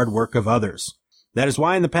for the hard work of others. That is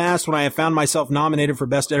why in the past, when I have found myself nominated for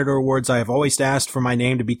Best Editor awards, I have always asked for my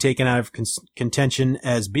name to be taken out of contention,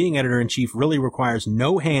 as being editor-in-chief really requires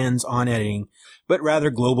no hands on editing, but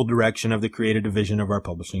rather global direction of the creative division of our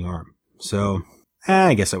publishing arm. So,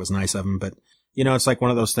 I guess that was nice of him, but, it's like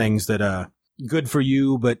one of those things that, good for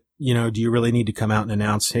you, but, do you really need to come out and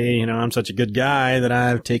announce, hey, I'm such a good guy that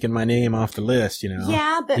I've taken my name off the list,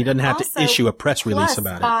 Yeah, but he doesn't have to issue a press release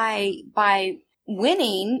about it. By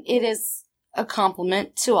winning, it is a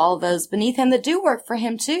compliment to all those beneath him that do work for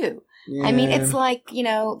him too. Yeah. I mean, it's like,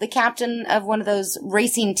 the captain of one of those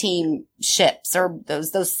racing team ships or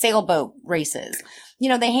those sailboat races.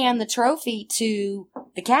 They hand the trophy to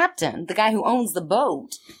the captain, the guy who owns the boat,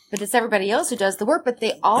 but it's everybody else who does the work, but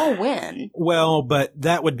they all win. Well, but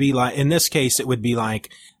that would be like, in this case, it would be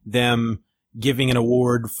like them giving an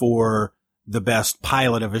award for the best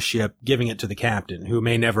pilot of a ship, giving it to the captain, who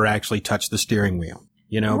may never actually touch the steering wheel,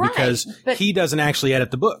 right, because he doesn't actually edit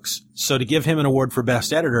the books. So to give him an award for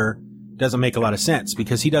best editor doesn't make a lot of sense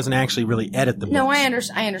because he doesn't actually really edit the books. No, I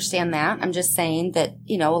understand that. I'm just saying that,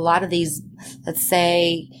 a lot of these, let's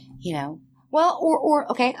say,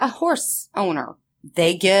 a horse owner.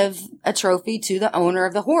 They give a trophy to the owner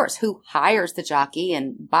of the horse who hires the jockey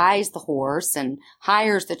and buys the horse and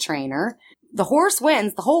hires the trainer. The horse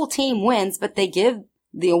wins, the whole team wins, but they give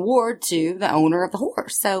the award to the owner of the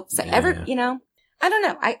horse. So yeah. I don't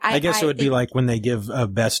know. I guess it would be like when they give a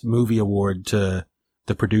best movie award to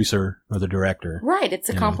the producer or the director. Right. It's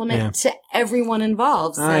a compliment to everyone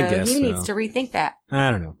involved. So I guess he needs to rethink that.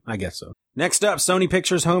 I don't know. I guess so. Next up, Sony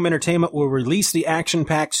Pictures Home Entertainment will release the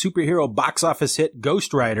action-packed superhero box office hit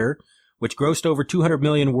Ghost Rider, which grossed over $200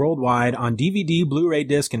 million worldwide on DVD, Blu-ray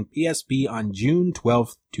disc, and PSP on June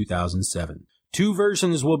 12, 2007. 2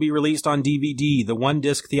 versions will be released on DVD, the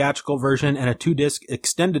 1-disc theatrical version and a 2-disc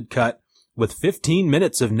extended cut with 15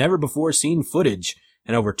 minutes of never-before-seen footage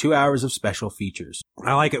and over 2 hours of special features.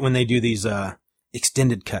 I like it when they do these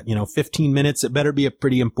extended cut, 15 minutes. It better be a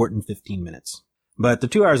pretty important 15 minutes. But the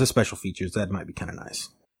 2 hours of special features, that might be kind of nice.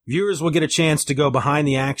 Viewers will get a chance to go behind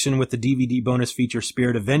the action with the DVD bonus feature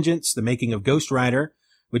Spirit of Vengeance, the making of Ghost Rider,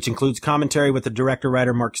 which includes commentary with the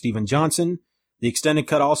director-writer Mark Steven Johnson. The extended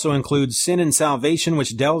cut also includes Sin and Salvation,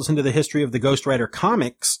 which delves into the history of the Ghost Rider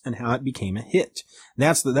comics and how it became a hit.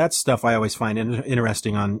 That's stuff I always find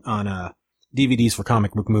interesting on DVDs for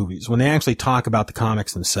comic book movies. When they actually talk about the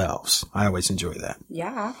comics themselves, I always enjoy that.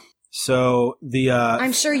 Yeah. So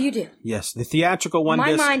I'm sure you do. Yes, the theatrical one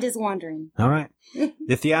disc. My mind is wandering. All right.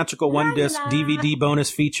 The theatrical 1-disc DVD bonus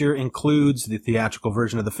feature includes the theatrical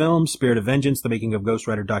version of the film, Spirit of Vengeance, the making of Ghost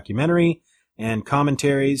Rider documentary, and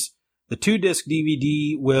commentaries. The 2-disc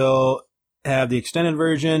DVD will have the extended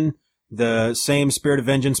version, the same Spirit of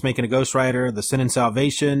Vengeance making a Ghost Rider, the Sin and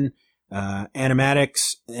Salvation,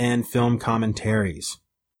 animatics, and film commentaries.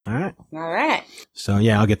 All right. All right. So,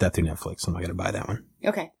 yeah, I'll get that through Netflix. I'm not going to buy that one.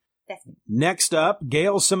 Okay. Next up,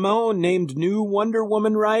 Gail Simone named new Wonder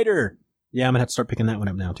Woman writer. Yeah, I'm going to have to start picking that one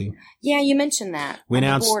up now, too. Yeah, you mentioned that. We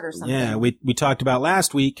announced, board or something. yeah, we talked about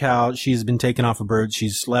last week how she's been taken off of Birds.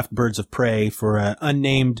 She's left Birds of Prey for an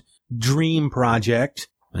unnamed dream project.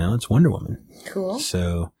 Well, it's Wonder Woman. Cool.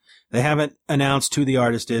 So they haven't announced who the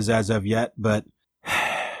artist is as of yet, but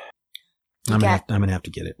I'm going to have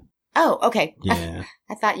to get it. Oh, okay. Yeah.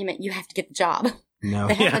 I thought you meant you have to get the job. No.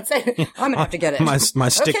 They haven't said, I'm going to have to get it. My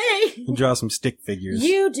stick. Okay. Draw some stick figures.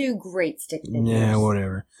 You do great stick figures. Yeah,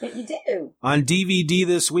 whatever. But you do. On DVD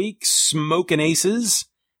this week, Smokin' Aces,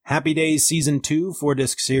 Happy Days Season 2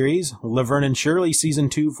 4-disc series, Laverne and Shirley Season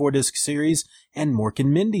 2 4-disc series, and Mork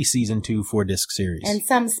and Mindy Season 2 4-disc series. And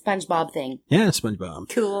some SpongeBob thing. Yeah, SpongeBob.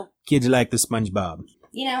 Cool. Kids like the SpongeBob.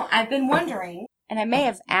 You know, I've been wondering, and I may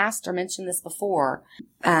have asked or mentioned this before,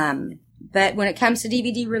 but when it comes to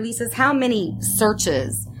DVD releases, how many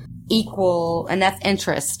searches equal enough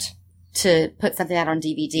interest to put something out on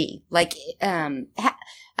DVD? Like,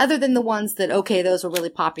 other than the ones that, okay, those were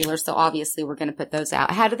really popular, so obviously we're going to put those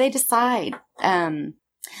out. How do they decide?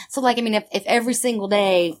 So like, I mean, if every single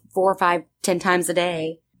day, 4 or 5, 10 times a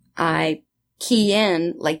day, I key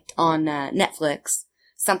in, like on Netflix,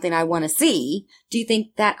 something I want to see, do you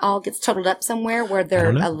think that all gets totaled up somewhere where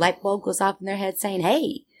a light bulb goes off in their head saying,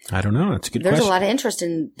 hey, I don't know. That's a good there's question. A lot of interest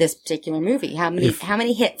in this particular movie. How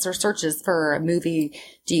many hits or searches for a movie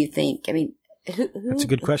do you think? I mean, who that's a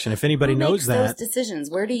good question. If anybody knows that, those decisions,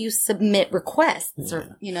 where do you submit requests?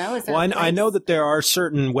 Or, you know, is there I know that there are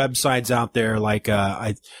certain websites out there, like,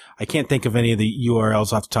 I can't think of any of the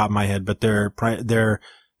URLs off the top of my head, but they're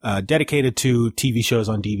dedicated to TV shows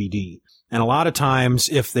on DVD. And a lot of times,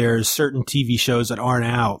 if there's certain TV shows that aren't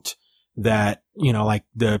out that, you know, like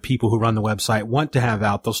the people who run the website want to have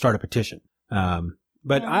out, they'll start a petition.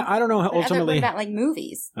 But I don't know how ultimately. What about like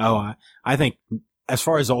movies? Oh, I think as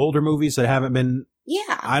far as the older movies that haven't been.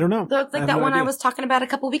 Yeah. I don't know. Like that one I was talking about a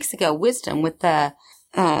couple of weeks ago, Wisdom, with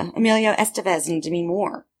Emilio Estevez and Demi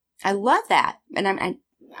Moore. I love that. And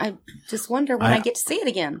I just wonder when I get to see it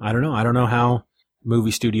again. I don't know. I don't know how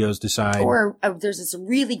movie studios decide. Or there's this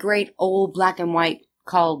really great old black and white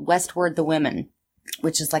called Westward the Women,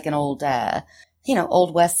 which is like an old,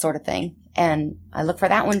 Old West sort of thing. And I look for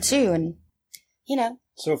that one too. And, you know.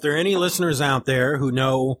 So if there are any listeners out there who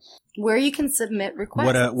know where you can submit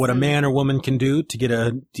requests. What a man or woman can do to get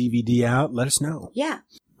a DVD out, let us know. Yeah.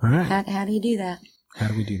 All right. How do you do that? How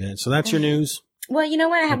do we do that? So that's your news. Well, you know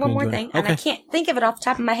what? I have one more thing. Okay. And I can't think of it off the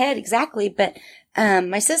top of my head exactly, but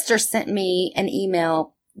my sister sent me an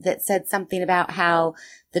email that said something about how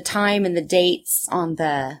the time and the dates on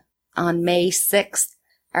May 6th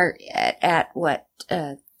are at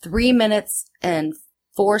 3 minutes and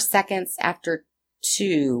 4 seconds after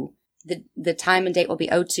 2. The time and date will be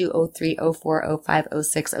 02, 03, 04, 05,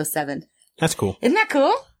 06, 07. That's cool. Isn't that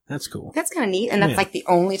cool? That's cool. That's kind of neat. And that's like the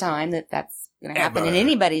only time that's going to happen in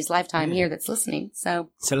anybody's lifetime here that's listening. So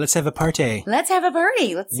let's have a party. Let's have a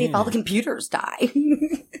party. Let's see if all the computers die.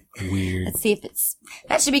 Weird. Let's see if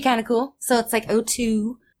that should be kind of cool. So it's like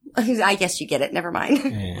 02. I guess you get it. Never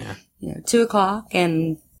mind. Yeah. 2 o'clock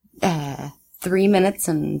and 3 minutes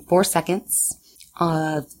and 4 seconds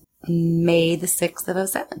of May the 6th of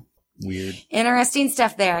 07. Weird. Interesting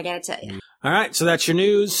stuff there, I gotta tell you. All right, so that's your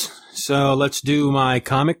news. So let's do my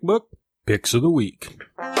comic book picks of the week.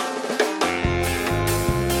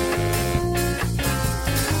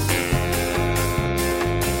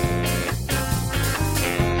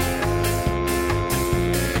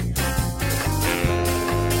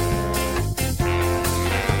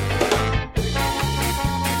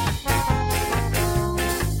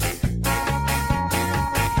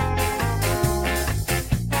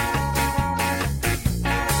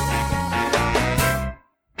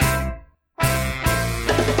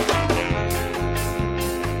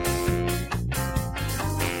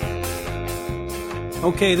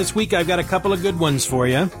 Okay, this week I've got a couple of good ones for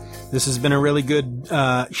you. This has been a really good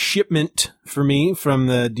shipment for me from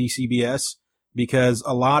the DCBS because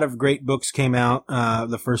a lot of great books came out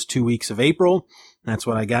the first 2 weeks of April. That's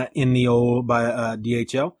what I got in the old by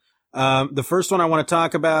DHL. The first one I want to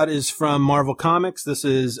talk about is from Marvel Comics. This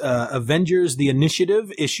is Avengers: The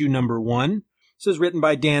Initiative, issue number 1. This is written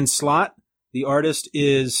by Dan Slott. The artist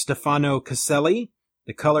is Stefano Caselli.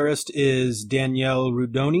 The colorist is Daniele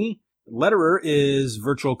Rudoni. Letterer is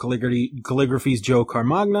Virtual Calligraphy's Joe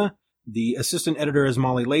Carmagna. The assistant editor is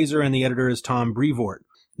Molly Laser, and the editor is Tom Brevoort.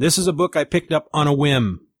 This is a book I picked up on a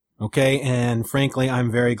whim. Okay. And frankly,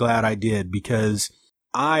 I'm very glad I did because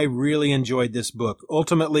I really enjoyed this book.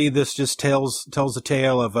 Ultimately, this just tells the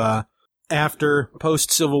tale of, after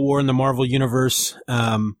post-Civil War in the Marvel Universe,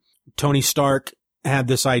 Tony Stark had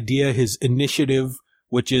this idea, his initiative,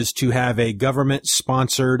 which is to have a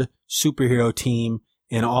government-sponsored superhero team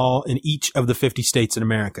in each of the 50 states in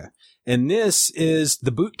America. And this is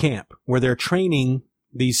the boot camp where they're training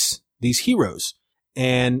these heroes.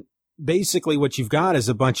 And basically what you've got is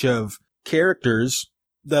a bunch of characters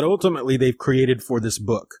that ultimately they've created for this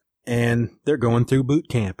book. And they're going through boot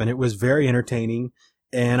camp. And it was very entertaining.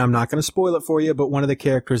 And I'm not going to spoil it for you, but one of the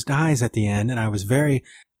characters dies at the end. And I was very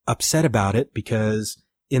upset about it because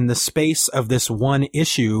in the space of this one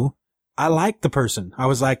issue, I liked the person. I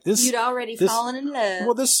was like, You'd already fallen in love.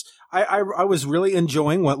 Well, I was really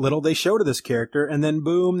enjoying what little they showed of this character. And then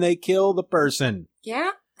boom, they kill the person.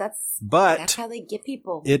 Yeah, that's how they get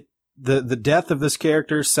people. The death of this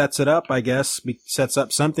character sets it up, I guess, sets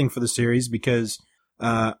up something for the series because,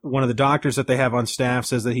 one of the doctors that they have on staff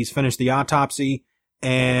says that he's finished the autopsy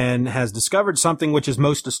and has discovered something which is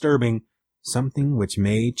most disturbing, something which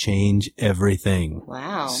may change everything.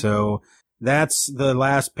 Wow. So that's the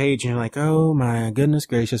last page and you're like, oh my goodness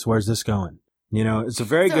gracious, where's this going? You know, it's a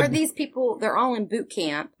very good. So are these people, they're all in boot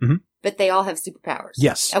camp, but they all have superpowers?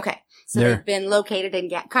 Yes. Okay. So they've been located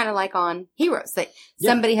and kind of like on Heroes.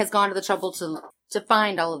 Somebody has gone to the trouble to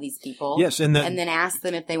find all of these people. Yes. And then ask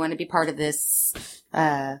them if they want to be part of this,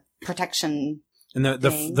 protection. And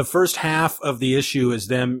the first half of the issue is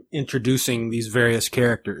them introducing these various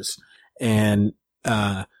characters. And,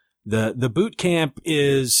 the boot camp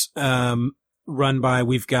is, run by,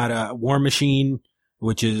 we've got a War Machine,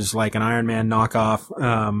 which is like an Iron Man knockoff.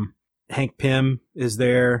 Hank Pym is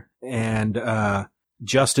there and,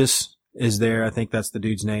 Justice is there. I think that's the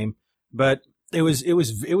dude's name, but it was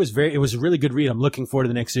a really good read. I'm looking forward to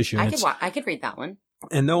the next issue. I could read that one.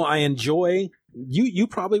 And though I enjoy, you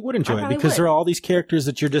probably would enjoy it because there are all these characters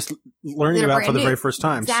that you're just learning about for the very first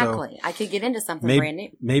time. Exactly. So I could get into something brand new.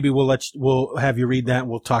 Maybe we'll have you read that and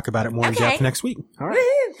we'll talk about it more in depth next week. All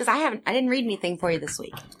right. Because I didn't read anything for you this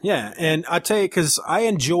week. Yeah. And I tell you, cause I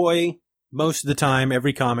enjoy most of the time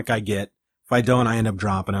every comic I get. If I don't, I end up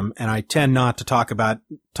dropping them. And I tend not to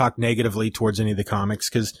talk negatively towards any of the comics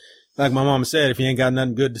because like my mom said, if you ain't got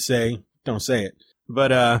nothing good to say, don't say it.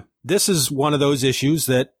 But, this is one of those issues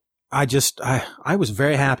that I was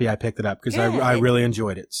very happy I picked it up because I really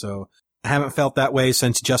enjoyed it. So I haven't felt that way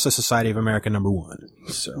since Justice Society of America #1.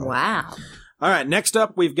 So. Wow. All right. Next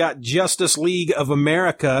up, we've got Justice League of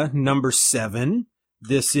America #7.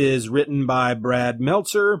 This is written by Brad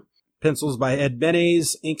Meltzer, pencils by Ed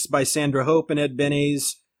Benes, inks by Sandra Hope and Ed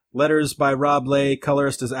Benes, letters by Rob Lay,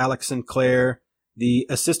 colorist is Alex Sinclair. The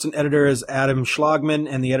assistant editor is Adam Schlagman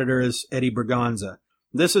and the editor is Eddie Berganza.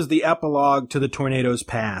 This is the epilogue to the Tornado's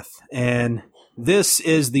Path. And this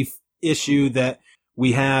is the issue that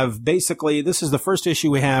we have. Basically, this is the first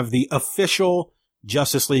issue we have the official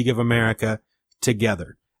Justice League of America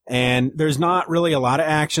together. And there's not really a lot of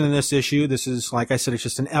action in this issue. This is, like I said, it's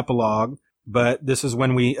just an epilogue. But this is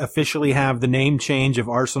when we officially have the name change of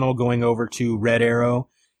Arsenal going over to Red Arrow.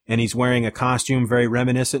 And he's wearing a costume very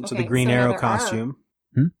reminiscent to the Green Arrow costume.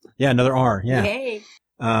 Yeah, another R. Yeah. Yay.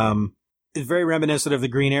 It's very reminiscent of the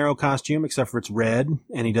Green Arrow costume, except for it's red,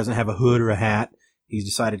 and he doesn't have a hood or a hat. He's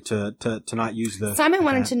decided to not use the Simon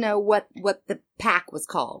wanted to know what the pack was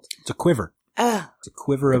called. It's a quiver. It's a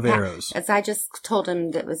quiver of arrows. As I just told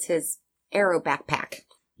him that was his arrow backpack.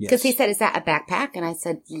 Yes. Because he said, is that a backpack? And I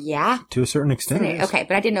said, yeah. To a certain extent. Okay,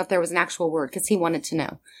 but I didn't know if there was an actual word because he wanted to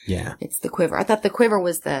know. Yeah. It's the quiver. I thought the quiver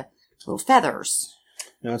was the little feathers.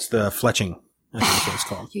 No, it's the fletching. That's what it's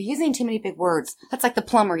called. You're using too many big words. That's like the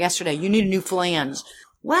plumber yesterday. You need a new flange.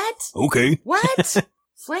 What? Okay. What?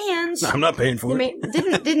 Flange? No, I'm not paying for it.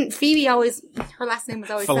 Didn't Phoebe always, her last name was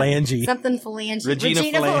always Phalange. something Phalange. Regina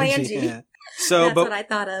Phalange. Yeah. So, that's what I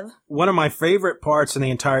thought of. One of my favorite parts in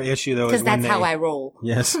the entire issue, though, is when because that's how I roll.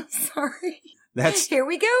 Yes. Sorry. That's Here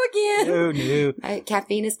we go again. Oh, no.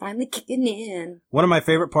 Caffeine is finally kicking in. One of my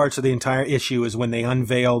favorite parts of the entire issue is when they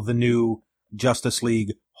unveil the new Justice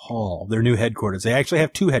League Hall, their new headquarters. They actually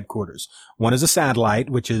have two headquarters. One is a satellite,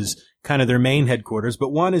 which is kind of their main headquarters, but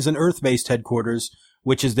one is an Earth-based headquarters,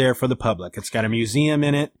 which is there for the public. It's got a museum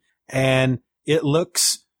in it, and it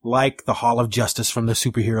looks like the Hall of Justice from the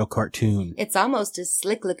superhero cartoon. It's almost as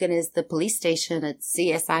slick looking as the police station at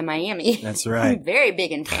CSI Miami. That's right. Very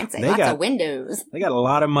big and fancy. Lots of windows. They got a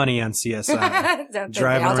lot of money on CSI.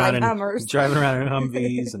 driving around in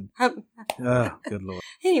Humvees and oh, good Lord.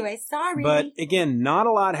 Anyway, sorry. But again, not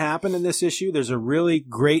a lot happened in this issue. There's a really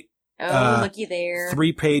great Oh, looky there.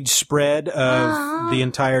 3-page spread of the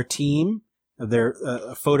entire team. Their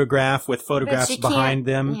photograph with photographs behind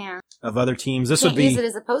them of other teams. This would be use it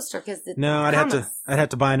as a poster because I'd have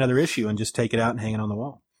to buy another issue and just take it out and hang it on the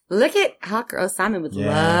wall. Look at Hot Girl. Simon would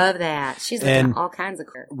love that. She's looking at all kinds of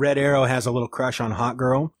girls. Red Arrow has a little crush on Hot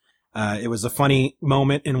Girl. It was a funny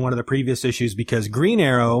moment in one of the previous issues because Green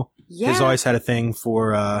Arrow has always had a thing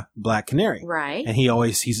for Black Canary. Right. And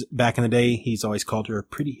he's back in the day, he's always called her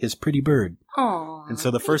his pretty bird. Aww. And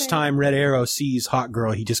so the first time Red Arrow sees Hot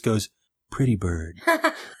Girl, he just goes, pretty bird.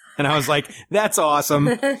 And I was like, that's awesome.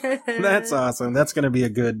 That's awesome. That's going to be a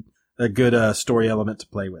good story element to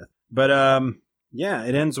play with. But,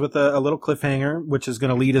 it ends with a little cliffhanger, which is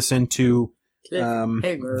going to lead us into,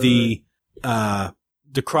 the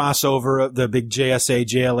crossover, the big JSA,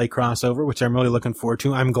 JLA crossover, which I'm really looking forward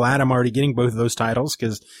to. I'm glad I'm already getting both of those titles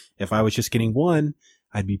because if I was just getting one,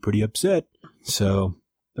 I'd be pretty upset. So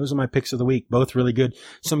those are my picks of the week. Both really good.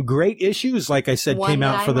 Some great issues, like I said, came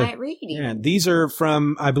out for these are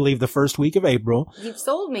from, I believe, the first week of April. You've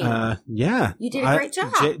sold me. Yeah. You did a great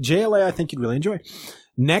job. JLA, I think you'd really enjoy.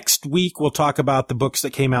 Next week, we'll talk about the books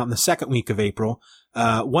that came out in the second week of April.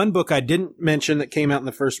 One book I didn't mention that came out in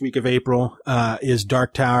the first week of April, is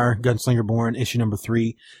Dark Tower, Gunslinger Born, issue number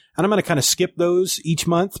 3. And I'm going to kind of skip those each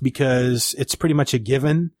month because it's pretty much a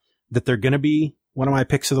given that they're going to be one of my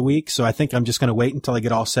picks of the week. So I think I'm just going to wait until I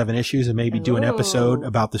get all 7 issues and maybe do an episode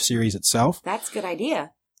about the series itself. That's a good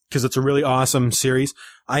idea. Because it's a really awesome series.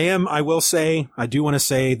 I do want to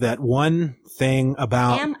say that one thing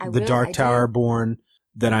about the Dark Tower Born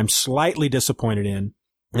that I'm slightly disappointed in.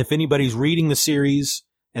 If anybody's reading the series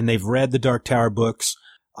and they've read the Dark Tower books,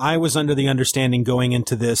 I was under the understanding going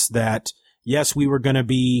into this that, yes, we were going to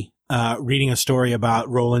be reading a story about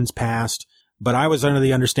Roland's past, but I was under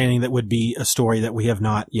the understanding that would be a story that we have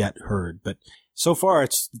not yet heard. But so far,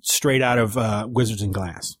 it's straight out of Wizards and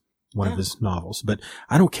Glass, one of his novels. But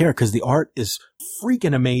I don't care because the art is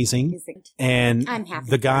freaking amazing. And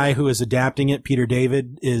the guy who is adapting it, Peter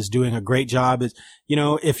David, is doing a great job.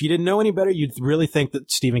 If you didn't know any better, you'd really think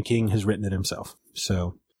that Stephen King has written it himself.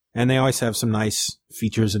 So, and they always have some nice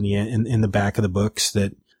features in the back of the books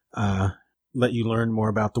that let you learn more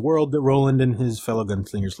about the world that Roland and his fellow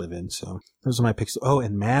gunslingers live in. So those are my picks. Oh,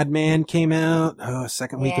 and Madman came out,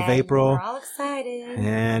 second week of April. We're all excited.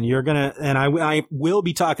 And I will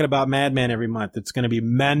be talking about Madman every month. It's going to be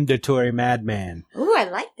mandatory Madman. Ooh, I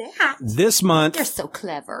like that. This month. You're so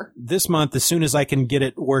clever. This month, as soon as I can get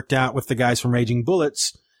it worked out with the guys from Raging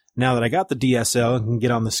Bullets, now that I got the DSL and can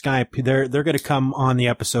get on the Skype, they're going to come on the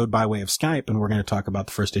episode by way of Skype, and we're going to talk about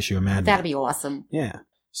the first issue of Madman. That'll be awesome. Yeah.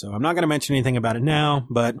 So I'm not going to mention anything about it now,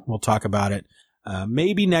 but we'll talk about it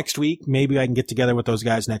maybe next week. Maybe I can get together with those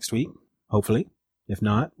guys next week, hopefully. If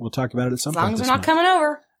not, we'll talk about it at some point. As long as they're not coming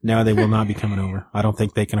over. No, they will not be coming over. I don't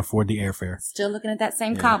think they can afford the airfare. Still looking at that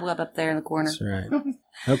same cobweb up there in the corner. That's right.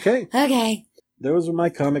 Okay. Okay. Those are my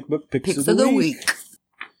comic book picks of the week.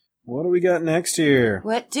 What do we got next here?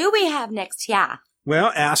 What do we have next? Yeah.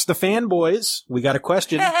 Well, Ask the Fanboys. We got a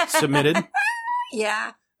question submitted.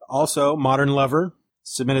 Yeah. Also, Modern Lover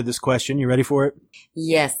submitted this question. You ready for it?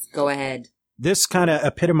 Yes, go ahead. This kind of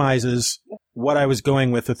epitomizes what I was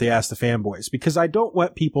going with the Ask the Fanboys, because I don't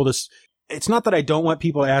want people to, it's not that I don't want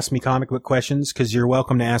people to ask me comic book questions, because you're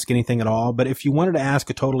welcome to ask anything at all, but if you wanted to ask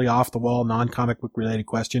a totally off the wall, non-comic book related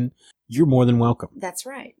question, you're more than welcome. That's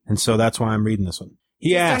right. And so that's why I'm reading this one.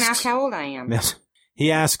 He asks, don't ask how old I am. Yes.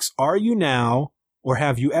 He asks, are you now, or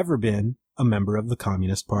have you ever been, a member of the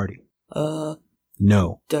Communist Party?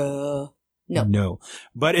 No. Duh. No. No.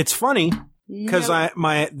 But it's funny because Net.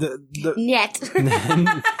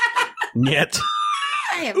 Net.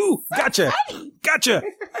 Ooh, gotcha. Gotcha.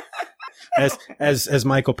 As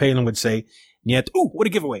Michael Palin would say, Net. Ooh, what a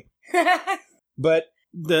giveaway. But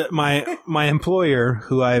my employer,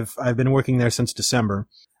 who I've been working there since December,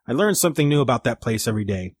 I learned something new about that place every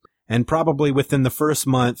day. And probably within the first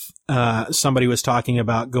month, somebody was talking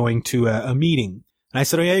about going to a meeting. And I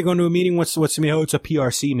said, oh yeah, you're going to a meeting? What's the meeting? Oh, it's a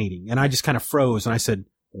PRC meeting. And I just kind of froze and I said,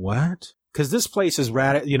 what? Because this place is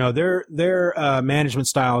their management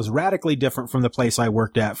style is radically different from the place I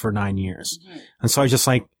worked at for 9 years. Mm-hmm. And so I was just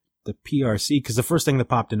like, the PRC? Because the first thing that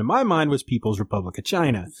popped into my mind was People's Republic of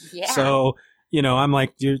China. Yeah. So, I'm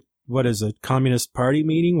like, what is a Communist Party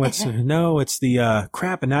meeting? No, it's the,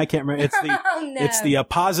 crap. And now I can't remember. It's the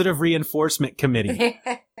Positive Reinforcement Committee.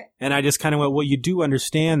 And I just kind of went, well, you do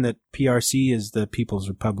understand that PRC is the People's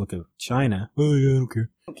Republic of China. Oh, yeah, I don't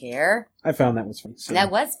care. Don't care. I found that was funny. So.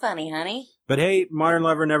 That was funny, honey. But hey, Modern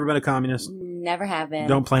Lover, never been a communist. Never have been.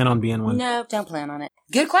 Don't plan on being one. No, don't plan on it.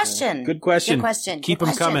 Good question. Good question. Good question. Keep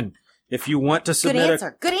them coming. If you want to Good submit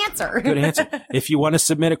answer. Good answer. good answer. If you want to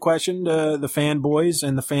submit a question to the fanboys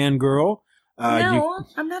and the fangirl, No,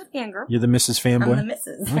 I'm not a fangirl. you're the Mrs. Fanboy. I'm the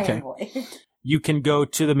Mrs. Okay. Fanboy. You can go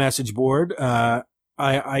to the message board.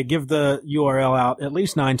 I give the URL out at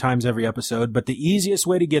least 9 times every episode, but the easiest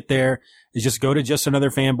way to get there is just go to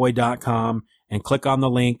justanotherfanboy.com and click on the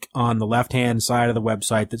link on the left-hand side of the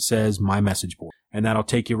website that says My Message Board. And that'll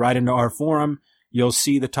take you right into our forum. You'll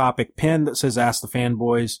see the topic pinned that says Ask the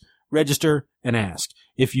Fanboys. Register and ask.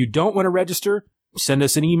 If you don't want to register, send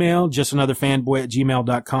us an email,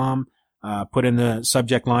 justanotherfanboy@gmail.com. Put in the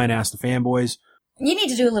subject line, Ask the Fanboys. You need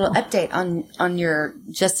to do a little update on your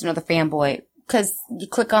Just Another Fanboy, because you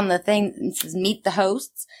click on the thing and it says Meet the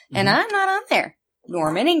Hosts, and I'm not on there.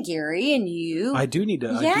 Norman and Gary and you. I do need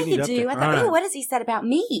to. Yeah, I do. you need do. to I update. thought, All ooh, what has he said about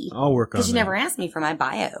me? I'll work on that. Because you never asked me for my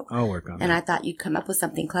bio. I'll work on And that. I thought you'd come up with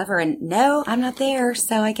something clever, and no, I'm not there,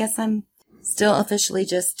 so I guess I'm still officially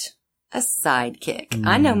just a sidekick.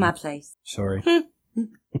 I know my place. Sorry.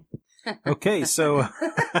 Okay, so all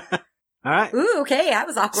right. Ooh, okay, that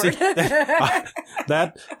was awkward. See,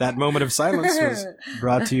 that moment of silence was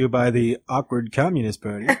brought to you by the awkward Communist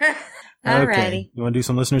Party. Alrighty. You want to do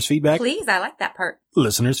some listeners' feedback? Please, I like that part.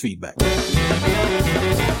 Listeners' feedback.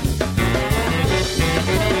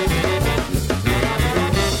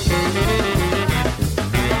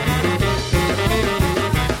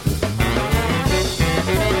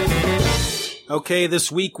 Okay, this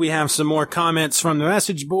week we have some more comments from the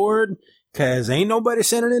message board, because ain't nobody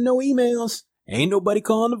sending in no emails. Ain't nobody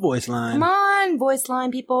calling the voice line. Come on, voice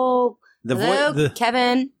line people. Hello,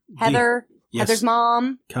 Kevin, Heather, yes. Heather's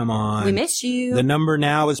mom. Come on. We miss you. The number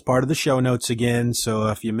now is part of the show notes again, so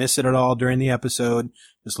if you miss it at all during the episode,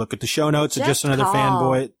 just look at the show notes at Just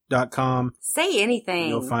justanotherfanboy.com. Say anything.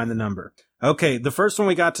 You'll find the number. Okay, the first one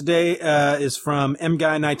we got today is from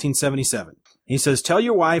MGuy1977. He says, tell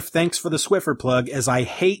your wife thanks for the Swiffer plug, as I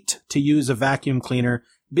hate to use a vacuum cleaner,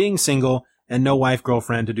 being single, and no wife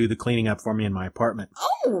girlfriend to do the cleaning up for me in my apartment.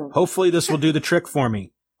 Oh. Hopefully this will do the trick for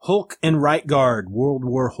me. Hulk and Right Guard, World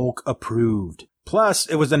War Hulk approved. Plus,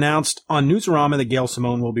 it was announced on Newsarama that Gail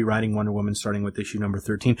Simone will be writing Wonder Woman starting with issue number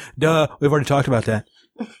 13. Duh, we've already talked about that.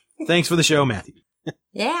 Thanks for the show, Matthew.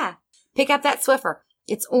 Yeah. Pick up that Swiffer.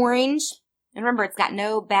 It's orange. And remember, it's got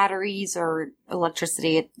no batteries or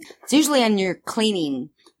electricity. It's usually on your cleaning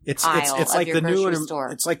It's aisle like of the your new grocery and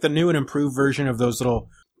store. it's like the new and improved version of those little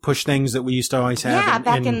push things that we used to always have Yeah,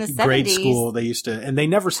 back in the grade 70s. school. They used to, and they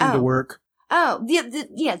never seem to Oh. work. Oh,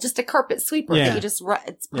 yeah, just a carpet sweeper Yeah. that you just run.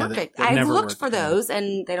 It's Yeah, perfect. that I never looked worked, for yeah. those,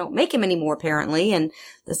 and they don't make them anymore, apparently. And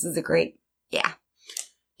this is a great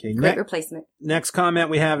Okay, great replacement. next comment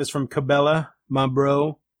we have is from Cabela, my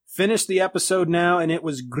bro. Finished the episode now, and it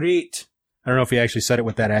was great. I don't know if he actually said it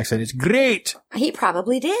with that accent. It's great. He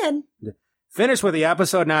probably did. Finished with the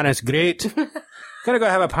episode now, and it's great. Gonna go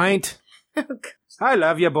have a pint. I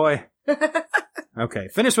love you, boy. Okay,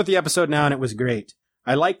 finished with the episode now, and it was great.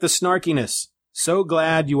 I like the snarkiness. So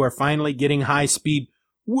glad you are finally getting high speed.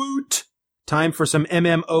 Woot! Time for some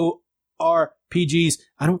MMORPGs.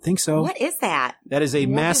 I don't think so. What is that? That is a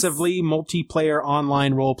What massively multiplayer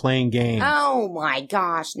online role-playing game. Oh my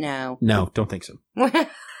gosh, no. No, don't think so.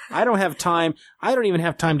 I don't have time. I don't even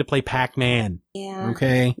have time to play Pac-Man. Yeah.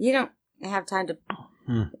 Okay? You don't have time to,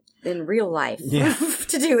 Hmm. in real life, Yeah.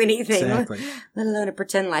 to do anything, Exactly. let alone a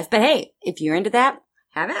pretend life. But hey, if you're into that,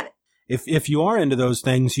 have at it. If you are into those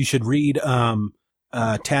things, you should read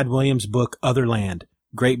Tad Williams' book, Otherland.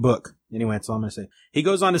 Great book. Anyway, that's all I'm going to say. He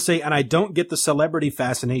goes on to say, and I don't get the celebrity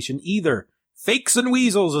fascination either. Fakes and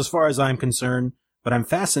weasels as far as I'm concerned, but I'm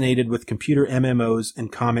fascinated with computer MMOs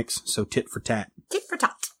and comics, so tit for tat. Tit for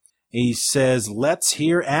tat. He says, let's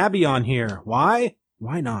hear Abby on here. Why?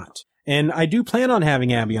 Why not? And I do plan on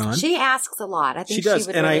having Abby on. She asks a lot. I think She does,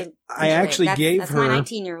 would and really I enjoy actually it. gave that's her- my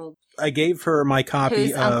 19-year-old. I gave her my copy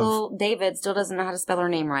Whose of Uncle David still doesn't know how to spell her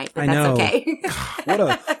name right, but I that's know. okay.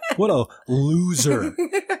 what a loser.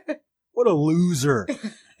 What a loser.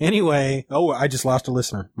 Anyway, I just lost a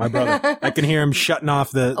listener. My brother. I can hear him shutting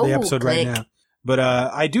off the Oh, episode right click. now. But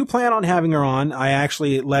I do plan on having her on. I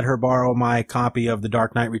actually let her borrow my copy of The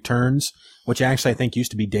Dark Knight Returns, which actually I think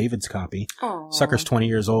used to be David's copy. Aw. Sucker's 20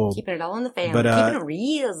 years old. Keeping it all in the family. But, Keeping it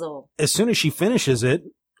real. As soon as she finishes it,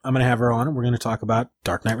 I'm going to have her on and we're going to talk about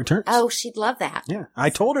Dark Knight Returns. Oh, she'd love that. Yeah. I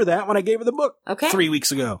told her that when I gave her the book Okay. 3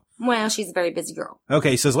 weeks ago. Well, she's a very busy girl.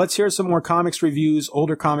 Okay, so let's hear some more comics reviews,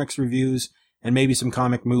 older comics reviews, and maybe some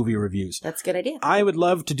comic movie reviews. That's a good idea. I would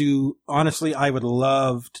love to do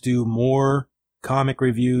more comic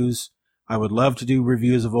reviews. I would love to do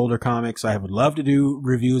reviews of older comics. I would love to do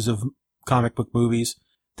reviews of comic book movies.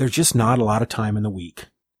 There's just not a lot of time in the week.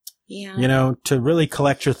 Yeah. You know, to really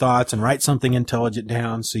collect your thoughts and write something intelligent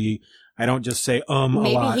down so I don't just say a lot.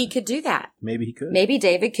 Maybe he could do that. Maybe he could. Maybe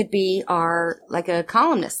David could be like a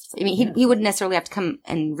columnist. I mean, he wouldn't necessarily have to come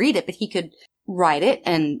and read it, but he could write it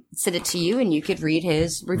and send it to you and you could read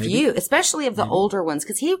his review, especially of the older ones.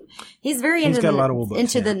 Cause he's very into got a lot of old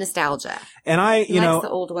books, the nostalgia. And he likes the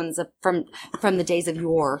old ones from the days of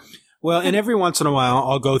yore. Well, and every once in a while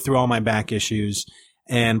I'll go through all my back issues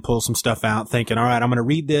and pull some stuff out thinking, all right, I'm going to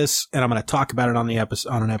read this and I'm going to talk about it on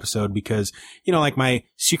an episode because, you know, like my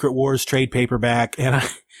Secret Wars trade paperback. And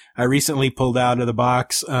I recently pulled out of the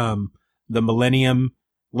box, the Millennium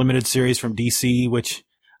limited series from DC, which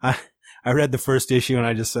I read the first issue and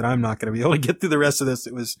I just said, I'm not going to be able to get through the rest of this.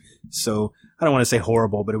 It was so, I don't want to say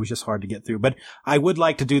horrible, but it was just hard to get through. But I would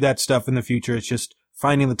like to do that stuff in the future. It's just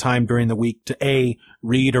finding the time during the week to A,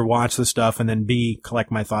 read or watch the stuff, and then B, collect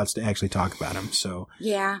my thoughts to actually talk about them. So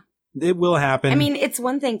yeah, it will happen. I mean, it's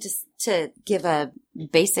one thing to give a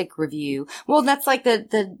basic review. Well, that's like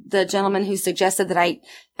the gentleman who suggested that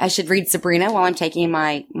I should read Sabrina while I'm taking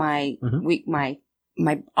my week, my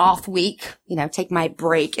off week, you know, take my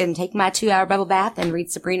break and take my 2-hour bubble bath and read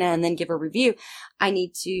Sabrina and then give a review. I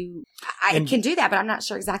can do that, but I'm not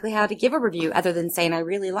sure exactly how to give a review other than saying I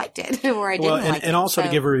really liked it or I didn't like it. And also to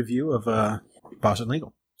give a review of Boston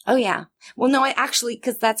Legal. Oh, yeah. Well, no,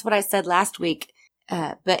 because that's what I said last week.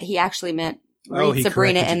 But he actually meant read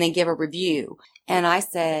Sabrina and then give a review. And I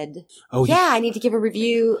said, I need to give a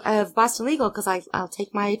review of Boston Legal because I'll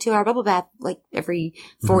take my 2-hour bubble bath like every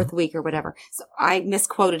fourth week or whatever. So I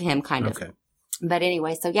misquoted him kind of. Okay. But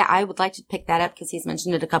anyway, so yeah, I would like to pick that up because he's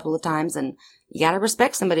mentioned it a couple of times and you got to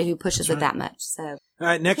respect somebody who pushes it that much. So. All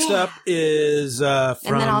right. Next up is, from.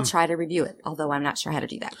 And then I'll try to review it, although I'm not sure how to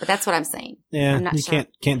do that, but that's what I'm saying. Yeah. You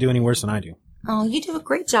can't do any worse than I do. Oh, you do a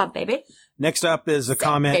great job, baby. Next up is a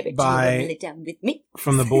comment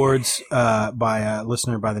from the boards by a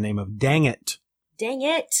listener by the name of Dang It. Dang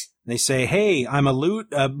It. They say, "Hey, I'm I'm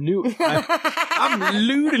lewd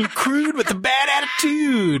and crude with a bad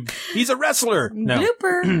attitude. He's a wrestler." No.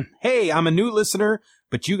 Blooper. "Hey, I'm a new listener,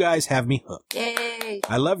 but you guys have me hooked. Yay.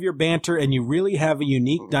 I love your banter, and you really have a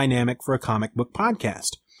unique dynamic for a comic book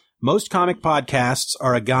podcast. Most comic podcasts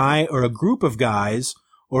are a guy or a group of guys,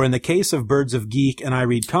 or in the case of Birds of Geek and I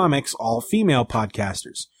Read Comics, all female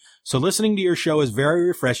podcasters. So listening to your show is very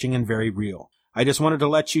refreshing and very real. I just wanted to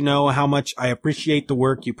let you know how much I appreciate the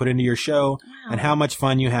work you put into your show and how much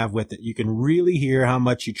fun you have with it. You can really hear how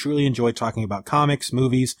much you truly enjoy talking about comics,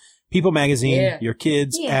 movies, People Magazine, your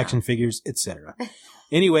kids, action figures, etc.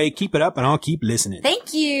 Anyway, keep it up and I'll keep listening."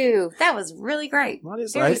 Thank you. That was really great.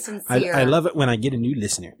 Very sincere. I love it when I get a new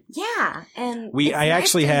listener. Yeah. And I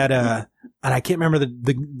actually had and I can't remember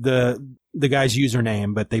the guy's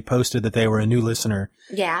username, but they posted that they were a new listener.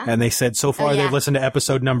 Yeah. And they said so far they've listened to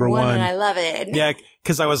episode number 1. And I love it. Yeah,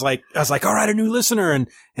 because I was like, all right, a new listener, and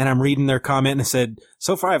I'm reading their comment and it said,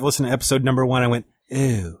 so far I've listened to episode number 1. I went,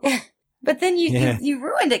 ew. But then you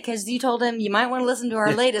ruined it because you told him you might want to listen to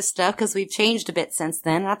our latest stuff because we've changed a bit since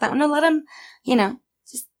then. And I thought, no, let him,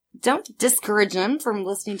 just don't discourage him from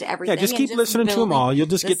listening to everything. Yeah, just keep listening to them all. You'll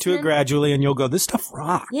just get to it gradually and you'll go, this stuff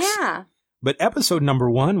rocks. Yeah. But episode number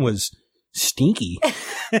 1 was stinky.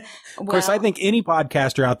 Of course, I think any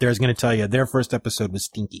podcaster out there is going to tell you their first episode was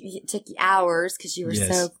stinky. It took you hours because you were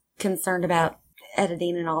so concerned about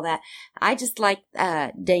editing and all that. I just like,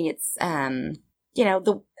 dang, it's,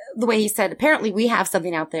 the way he said, apparently we have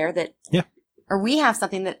something out there that, or we have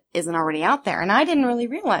something that isn't already out there. And I didn't really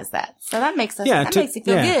realize that. So that makes us, makes you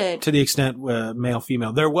feel good. To the extent, male,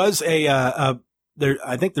 female. There was I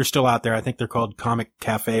think they're still out there. I think they're called Comic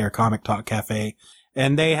Cafe or Comic Talk Cafe.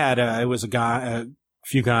 And they had, it was a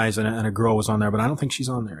few guys and a girl was on there, but I don't think she's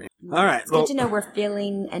on there yet. All right. It's good to know we're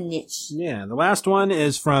filling a niche. Yeah. The last one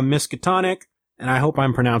is from Miskatonic. And I hope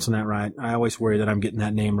I'm pronouncing that right. I always worry that I'm getting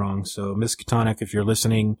that name wrong. So Miskatonic, if you're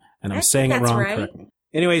listening and I'm saying it wrong, correct me.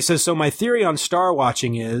 Anyway, it says, so my theory on star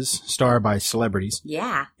watching is, star by celebrities.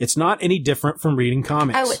 Yeah. It's not any different from reading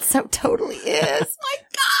comics. Oh, it so totally is. My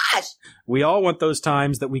gosh. We all want those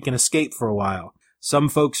times that we can escape for a while. Some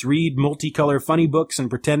folks read multicolor funny books and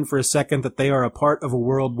pretend for a second that they are a part of a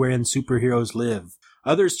world wherein superheroes live.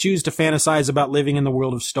 Others choose to fantasize about living in the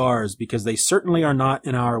world of stars because they certainly are not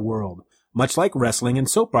in our world. Much like wrestling and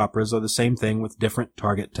soap operas are the same thing with different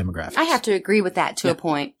target demographics. I have to agree with that to a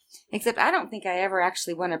point. Except I don't think I ever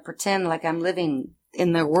actually want to pretend like I'm living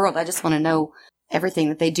in their world. I just want to know everything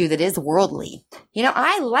that they do that is worldly.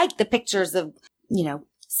 I like the pictures of,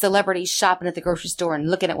 celebrities shopping at the grocery store and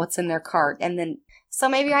looking at what's in their cart. And then, so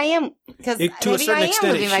maybe I am, because To a maybe certain I am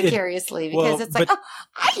extent, living vicariously because well, it's like, but- oh,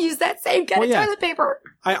 I use that same kind Well, of yeah. toilet paper.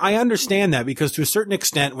 I understand that because to a certain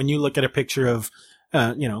extent, when you look at a picture of,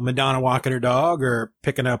 Madonna walking her dog or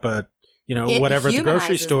picking up a, It whatever at the grocery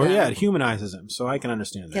humanizes store, them. yeah, it humanizes them. So I can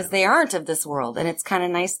understand Because that. they aren't of this world. And it's kind of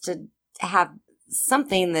nice to have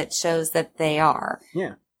something that shows that they are.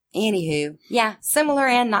 Yeah. Anywho, yeah, similar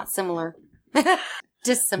and not similar.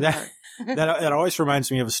 Just similar. That always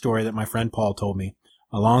reminds me of a story that my friend Paul told me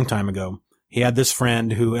a long time ago. He had this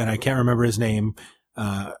friend who, and I can't remember his name,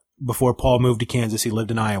 before Paul moved to Kansas, he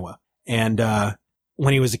lived in Iowa. And,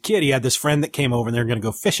 when he was a kid, he had this friend that came over and they were going to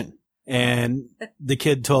go fishing. And the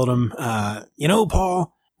kid told him,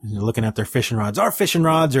 Paul, and they're looking at their fishing rods. Our fishing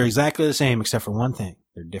rods are exactly the same except for one thing.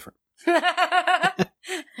 They're different.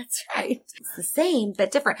 That's right. It's the same,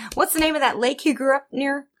 but different. What's the name of that lake you grew up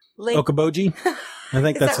near? Lake. Okoboji? I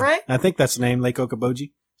think Is that's that right? I think that's the name, Lake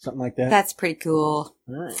Okoboji. Something like that. That's pretty cool.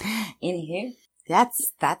 All right. Anywho,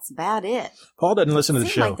 that's about it. Paul doesn't listen to the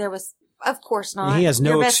Seemed show. like there was, of course not. He has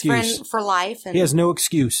no Your best excuse. friend for life. And He has no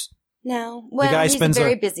excuse. no. Well, guy he's spends a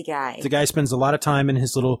very a- busy guy. The guy spends a lot of time in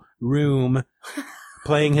his little room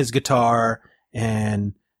playing his guitar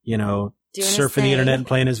and, Doing his surfing the thing. internet and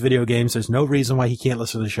playing his video games. There's no reason why he can't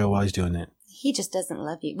listen to the show while he's doing that. He just doesn't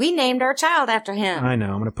love you. We named our child after him. I know.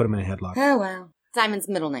 I'm going to put him in a headlock. Oh, wow. Simon's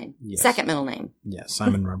middle name. Yes. Second middle name. Yes,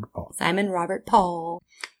 Simon Robert Paul. Simon Robert Paul.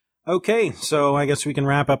 Okay, so I guess we can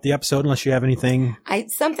wrap up the episode unless you have anything.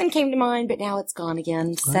 Something came to mind, but now it's gone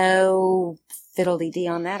again. So fiddle-dee-dee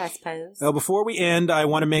on that, I suppose. Well, before we end, I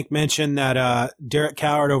want to make mention that Derek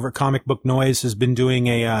Coward over at Comic Book Noise has been doing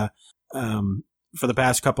for the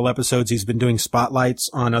past couple episodes, he's been doing spotlights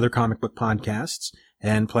on other comic book podcasts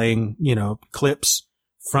and playing, clips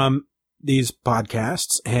from these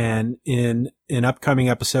podcasts. And in an upcoming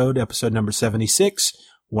episode number 76,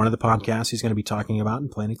 one of the podcasts he's going to be talking about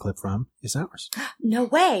and playing a clip from is ours. No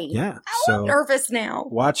way. Yeah. I'm nervous now.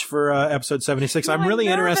 Watch for episode 76. I'm really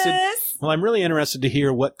interested. Well, I'm really interested to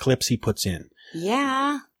hear what clips he puts in.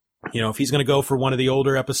 Yeah. If he's going to go for one of the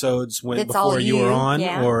older episodes It's all before you were you, on,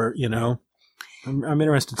 yeah. or I'm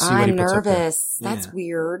interested to see what he I'm puts up there. nervous. That's Yeah.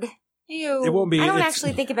 weird. Ew. It won't be- I don't it's-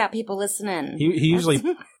 actually think about people listening. He usually.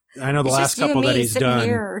 I know the It's last just you and couple me that he's sitting done.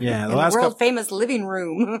 here Yeah, the in last world couple. famous living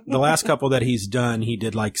room. The last couple that he's done, he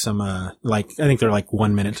did like some, I think they're like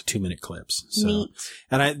 1 minute to 2 minute clips. So, Neat.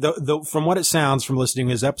 and from what it sounds from listening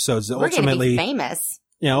to his episodes, that We're going to ultimately, be famous.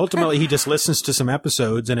 ultimately he just listens to some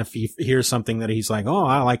episodes, and if he hears something that he's like, oh,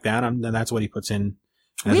 I like that, then that's what he puts in.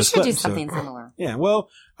 As We a should clip. do So- something similar. Yeah, well,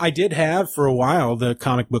 I did have for a while the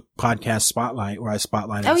comic book podcast spotlight where I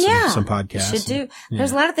spotlighted Oh, yeah. some You podcasts. should do. Yeah.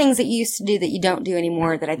 There's a lot of things that you used to do that you don't do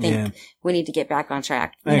anymore that I think Yeah. we need to get back on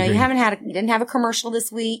track. I agree. You didn't have a commercial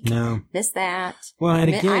this week. No. Miss that. Well,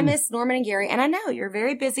 and again, I miss Norman and Gary, and I know you're a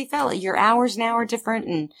very busy fella. Your hours now are different,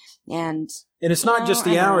 and and it's not No, just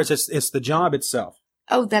I the know. hours; it's the job itself.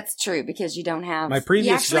 oh, that's true because you don't have My previous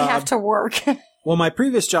You actually job- have to work. Well, my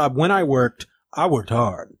previous job, when I worked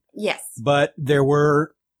hard, Yes, but there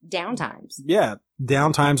were downtimes.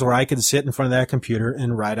 downtimes where I could sit in front of that computer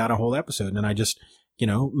and write out a whole episode, and I just.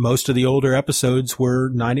 Most of the older episodes were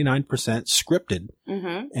 99% scripted,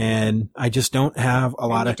 Mm-hmm. and I just don't have a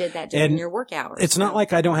lot you of. did that during and your work hours. It's not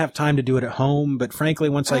like I don't have time to do it at home, but frankly,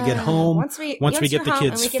 once I get home, once we get you're the home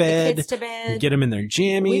kids and we fed, get the kids to bed, get them in their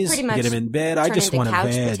jammies, pretty much get them in bed. I turn just into want to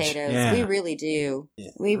couch veg. potatoes. Yeah. We really do. Yeah.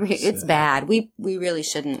 It's So- bad. We really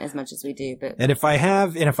shouldn't as much as we do, but And if I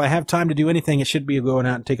have time to do anything, it should be going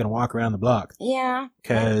out and taking a walk around the block yeah,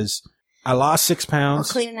 because I lost 6 or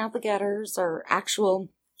pounds. cleaning out the gutters or actual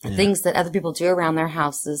Yeah. things that other people do around their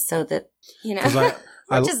houses, so that 'Cause I-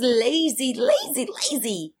 we're just lazy.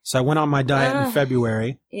 So I went on my diet in Ugh.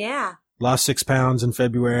 February, Yeah, lost 6 pounds in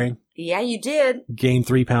February, you did. gained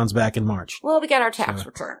 3 pounds back in March. Well, we got our tax So-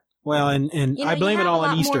 return. Well, and You know, I blame you it have all a on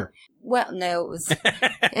lot Easter. more- Well, no, it was.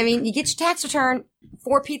 I mean, you get your tax return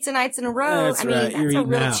 4 pizza nights in a row. That's I mean, right. You're that's a eating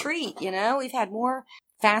real out. treat. We've had more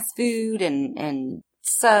fast food and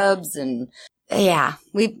subs and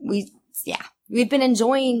we've been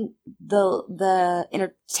enjoying the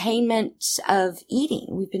entertainment of eating.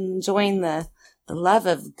 We've been enjoying the love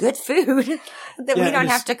of good food that Yeah, we don't and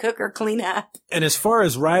have to cook or clean up. And as far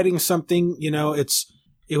as writing something,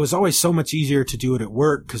 it was always so much easier to do it at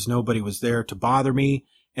work because nobody was there to bother me.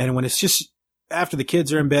 And when it's just after the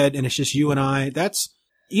kids are in bed and it's just you and I,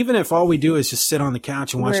 even if all we do is just sit on the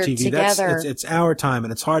couch and watch We're TV, together. it's our time,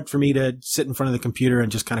 and it's hard for me to sit in front of the computer and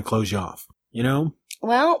just kind of close you off,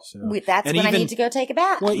 Well, So- that's and when I even- need to go take a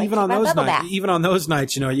bath. Well, Like, even take on my those bubble nights, bath.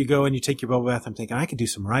 you go and you take your bubble bath. I'm thinking I could do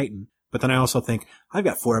some writing, But then I also think, I've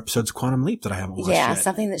got 4 episodes of Quantum Leap that I haven't watched Yeah, yet.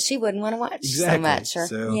 something that she wouldn't want to watch Exactly. so much. Or,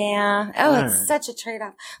 So, yeah. Oh, all it's right. such a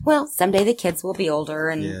trade-off. Well, someday the kids will be older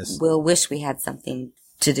and Yes. we'll wish we had something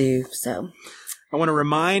to do. So, I want to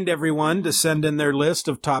remind everyone to send in their list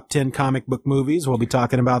of top 10 comic book movies. We'll be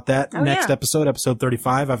talking about that next yeah. episode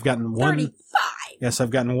 35. I've gotten one. 35. Yes, I've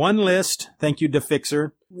gotten one list. Thank you,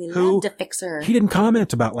 DeFixer. We Who- love to fix her. He didn't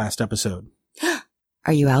comment about last episode.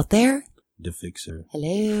 Are you out there? DeFixer.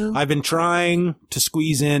 Hello. I've been trying to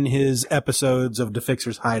squeeze in his episodes of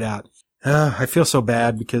DeFixer's Hideout. I feel so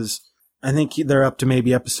bad because I think they're up to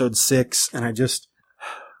maybe episode 6, and I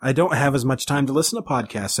don't have as much time to listen to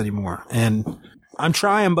podcasts anymore. And I'm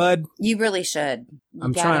trying, bud. You really should.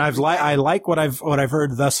 I'm trying. I like what I've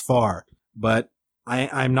heard thus far, but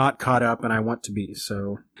I'm not caught up, and I want to be.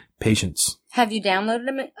 So patience. Have you downloaded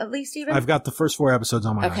them at least even? I've got the first 4 episodes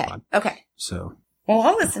on my Okay. iPod. Okay. So Well,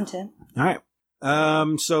 I'll listen to him. all right.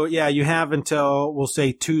 So yeah, you have until we'll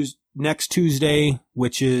say next Tuesday,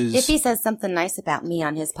 which is If he says something nice about me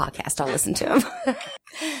on his podcast, I'll listen to him.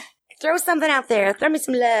 Throw something out there. Throw me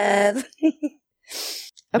some love.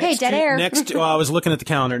 Okay, dead air. Well, I was looking at the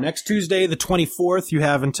calendar. Next Tuesday, the 24th, you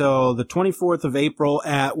have until the 24th of April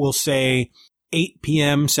at, we'll say, 8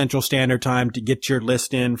 p.m. Central Standard Time to get your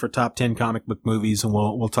list in for top 10 comic book movies, and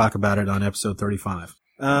we'll talk about it on episode 35.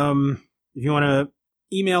 If you want to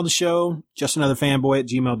email the show,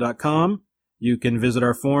 justanotherfanboy@gmail.com. You can visit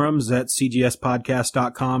our forums at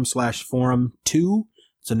cgspodcast.com/forum2.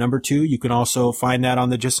 It's a number 2. You can also find that on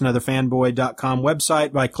the justanotherfanboy.com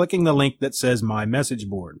website by clicking the link that says My Message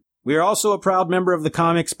Board. We are also a proud member of the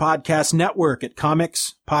Comics Podcast Network at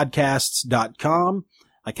comicspodcasts.com.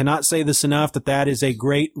 I cannot say this enough that is a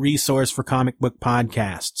great resource for comic book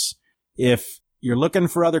podcasts. If you're looking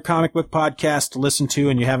for other comic book podcasts to listen to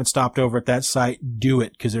and you haven't stopped over at that site, do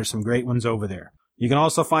it because there's some great ones over there. You can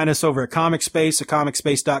also find us over at ComicSpace at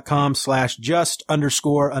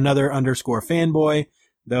comicspace.com/just_another_fanboy.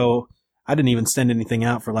 Though I didn't even send anything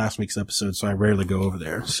out for last week's episode, so I rarely go over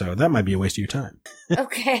there. So that might be a waste of your time.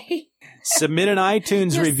 Okay. Submit an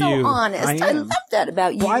iTunes You're review. so honest. I am. love that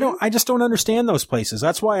about you. Well, I just don't understand those places.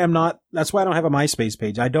 That's why I don't have a MySpace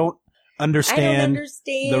page. I don't understand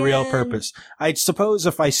the real purpose. I suppose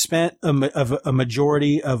if I spent a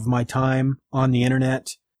majority of my time on the internet,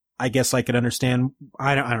 I guess I could understand.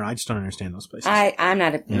 I don't know. I just don't understand those places. I'm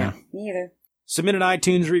not Yeah. no, me either. Submit an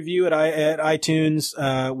iTunes review at iTunes.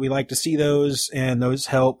 We like to see those, and those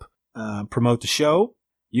help promote the show.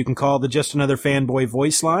 You can call the Just Another Fanboy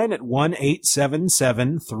voice line at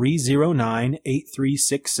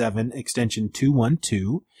 1-877-309-8367, extension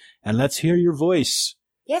 212. And let's hear your voice.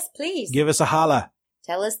 Yes, please. Give us a holla.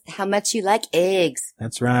 Tell us how much you like eggs.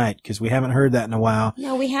 That's right, because we haven't heard that in a while.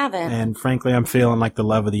 No, we haven't. And frankly, I'm feeling like the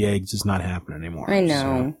love of the eggs is not happening anymore. I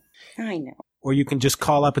know. I know. Or you can just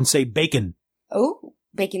call up and say bacon. Oh,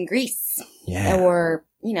 bacon grease. Yeah. Or,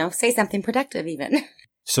 say something productive even.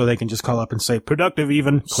 So they can just call up and say productive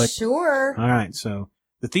even. Click. Sure. All right. So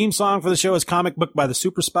the theme song for the show is Comic Book by the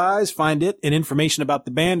Super Spies. Find it and information about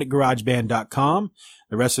the band at garageband.com.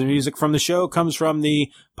 The rest of the music from the show comes from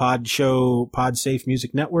the Podsafe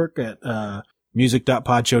Music Network at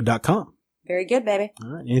music.podshow.com. Very good, baby. All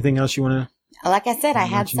right. Anything else you want to? Like I said, I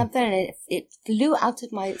had mention? something and it flew out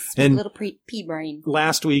of my sweet And- little pea brain.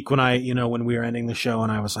 Last week when when we were ending the show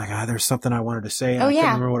and I was like, there's something I wanted to say. And Oh, I couldn't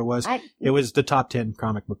yeah. remember what it was. It was the top 10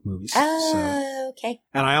 comic book movies. So, Okay.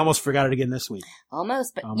 and I almost forgot it again this week.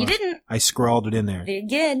 Almost, but you Almost. didn't. I scrawled it in there. Very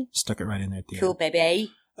good. Stuck it right in there at the Cool, end.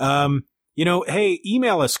 baby. Hey,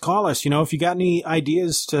 email us, call us, if you got any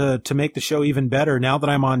ideas to make the show even better now that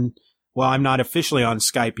I'm not officially on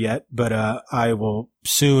Skype yet, but, I will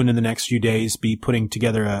soon in the next few days be putting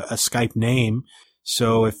together a Skype name.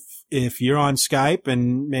 So if you're on Skype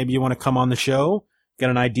and maybe you want to come on the show, get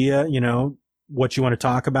an idea, what you want to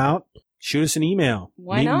talk about, shoot us an email.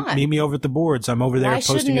 Why not? Meet me over at the boards. I'm over there Why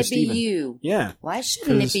posting shouldn't to it be Steven. you? Yeah. Why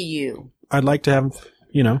shouldn't it 'Cause- be you? I'd like to have,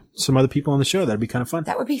 some other people on the show. That'd be kind of fun.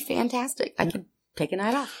 That would be fantastic. I could take a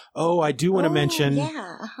night off. Oh, I do want to mention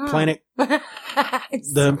Yeah. Uh-huh. Planet, the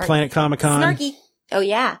Planet Comic-Con. Snarky. Oh,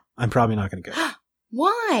 yeah. I'm probably not going to go.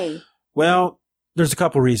 Why? Well, there's a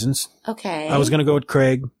couple reasons. Okay. I was going to go with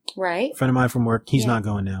Craig, Right. a friend of mine from work. He's Yeah. not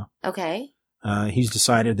going now. Okay. He's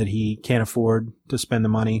decided that he can't afford to spend the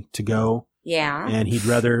money to go, Yeah. and he'd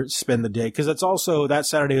rather spend the day because that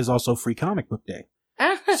Saturday is also Free Comic Book Day.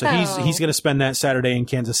 So he's going to spend that Saturday in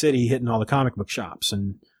Kansas City hitting all the comic book shops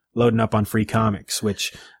and loading up on free comics,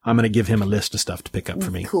 which I'm going to give him a list of stuff to pick up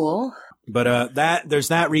for me. Cool. But there's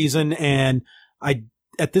that reason, and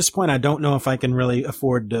at this point I don't know if I can really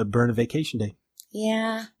afford to burn a vacation day.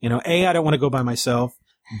 Yeah. I don't want to go by myself.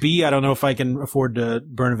 B, I don't know if I can afford to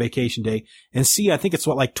burn a vacation day. And C, I think it's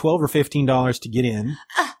like $12 or $15 to get in.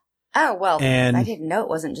 Oh, well, And- I didn't know it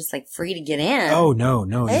wasn't just like free to get in. Oh, no. Oh,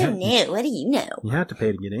 no. What do you know? You have to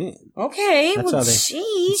pay to get in. Okay. That's well, how they-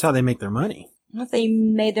 geez. That's how they make their money. What if they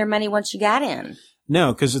made their money once you got in?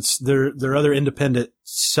 No, because it's there are other independent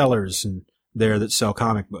sellers and there that sell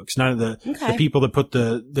comic books. None of the Okay. people that put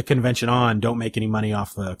the convention on don't make any money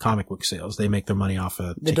off the comic book sales. They make their money off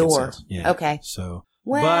of The ticket door. sales. Yeah. Okay. So,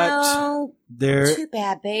 Well, there, too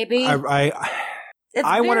bad, baby. It's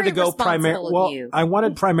I wanted very to go responsible of you. I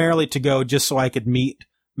wanted primarily to go just so I could meet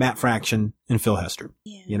Matt Fraction and Phil Hester.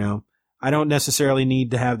 Yeah. You know, I don't necessarily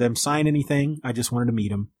need to have them sign anything. I just wanted to meet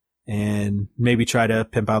them and maybe try to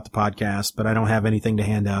pimp out the podcast, but I don't have anything to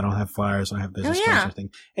hand out. I don't have flyers. I don't have business Oh, cards yeah. or anything.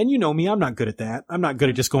 And you know me, I'm not good at that. I'm not good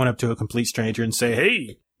at just going up to a complete stranger and say,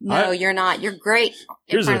 hey. No, you're not. You're great in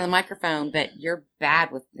Here's front a- of the microphone, but you're bad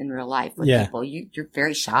in real life with Yeah. people. You're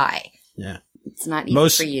very shy. Yeah. It's not easy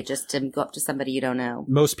Most- for you just to go up to somebody you don't know.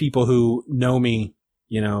 Most people who know me,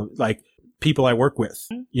 you know, like people I work with,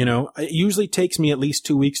 you know, it usually takes me at least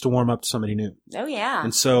 2 weeks to warm up to somebody new. Oh, yeah.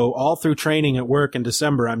 And so all through training at work in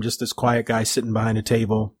December, I'm just this quiet guy sitting behind a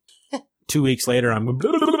table. 2 weeks later, I'm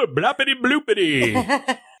bloppity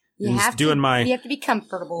bloopity. You He's have doing to, my- you have to be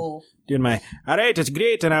comfortable. Doing my, all right, it's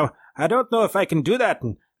great. And I don't know if I can do that.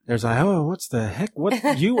 And there's like, oh, what's the heck?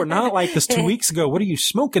 What? You were not like this 2 weeks ago. What are you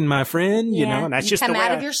smoking, my friend? You know, and that's you just come the way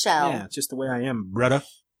out of your shell. Yeah, it's just the way I am, brother.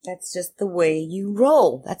 That's just the way you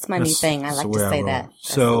roll. That's my new That's- thing. I that's like the to way I say roll. that.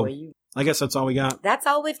 That's So- the way you- I guess that's all we got. that's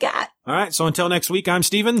all we've got. All right. So until next week, I'm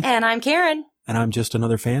Steven. And I'm Karen, And I'm just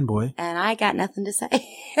another fanboy. and I got nothing to say.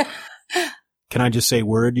 Can I just say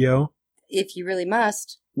word, yo? If you really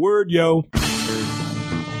must. Word, yo.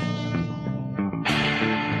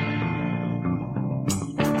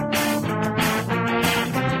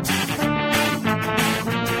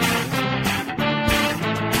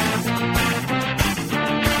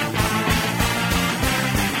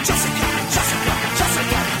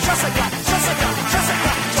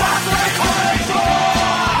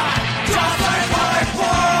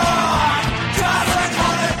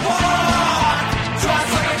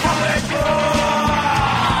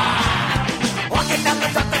 Walking down the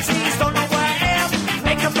dark trees, don't know where I am.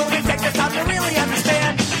 Make a movie, take the time to really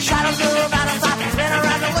understand. Shadows move out of sight, spin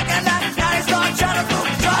around and look at that. Now he's gone, shadows move,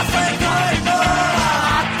 just like comic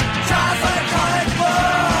book. Just like comic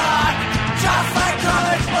book. Just like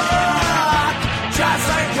comic book. Just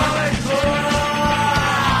like comic book.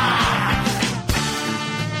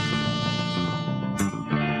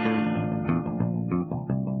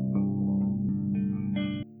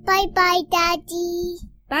 Bye bye, Daddy.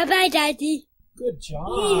 Bye bye, Daddy. Good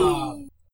job.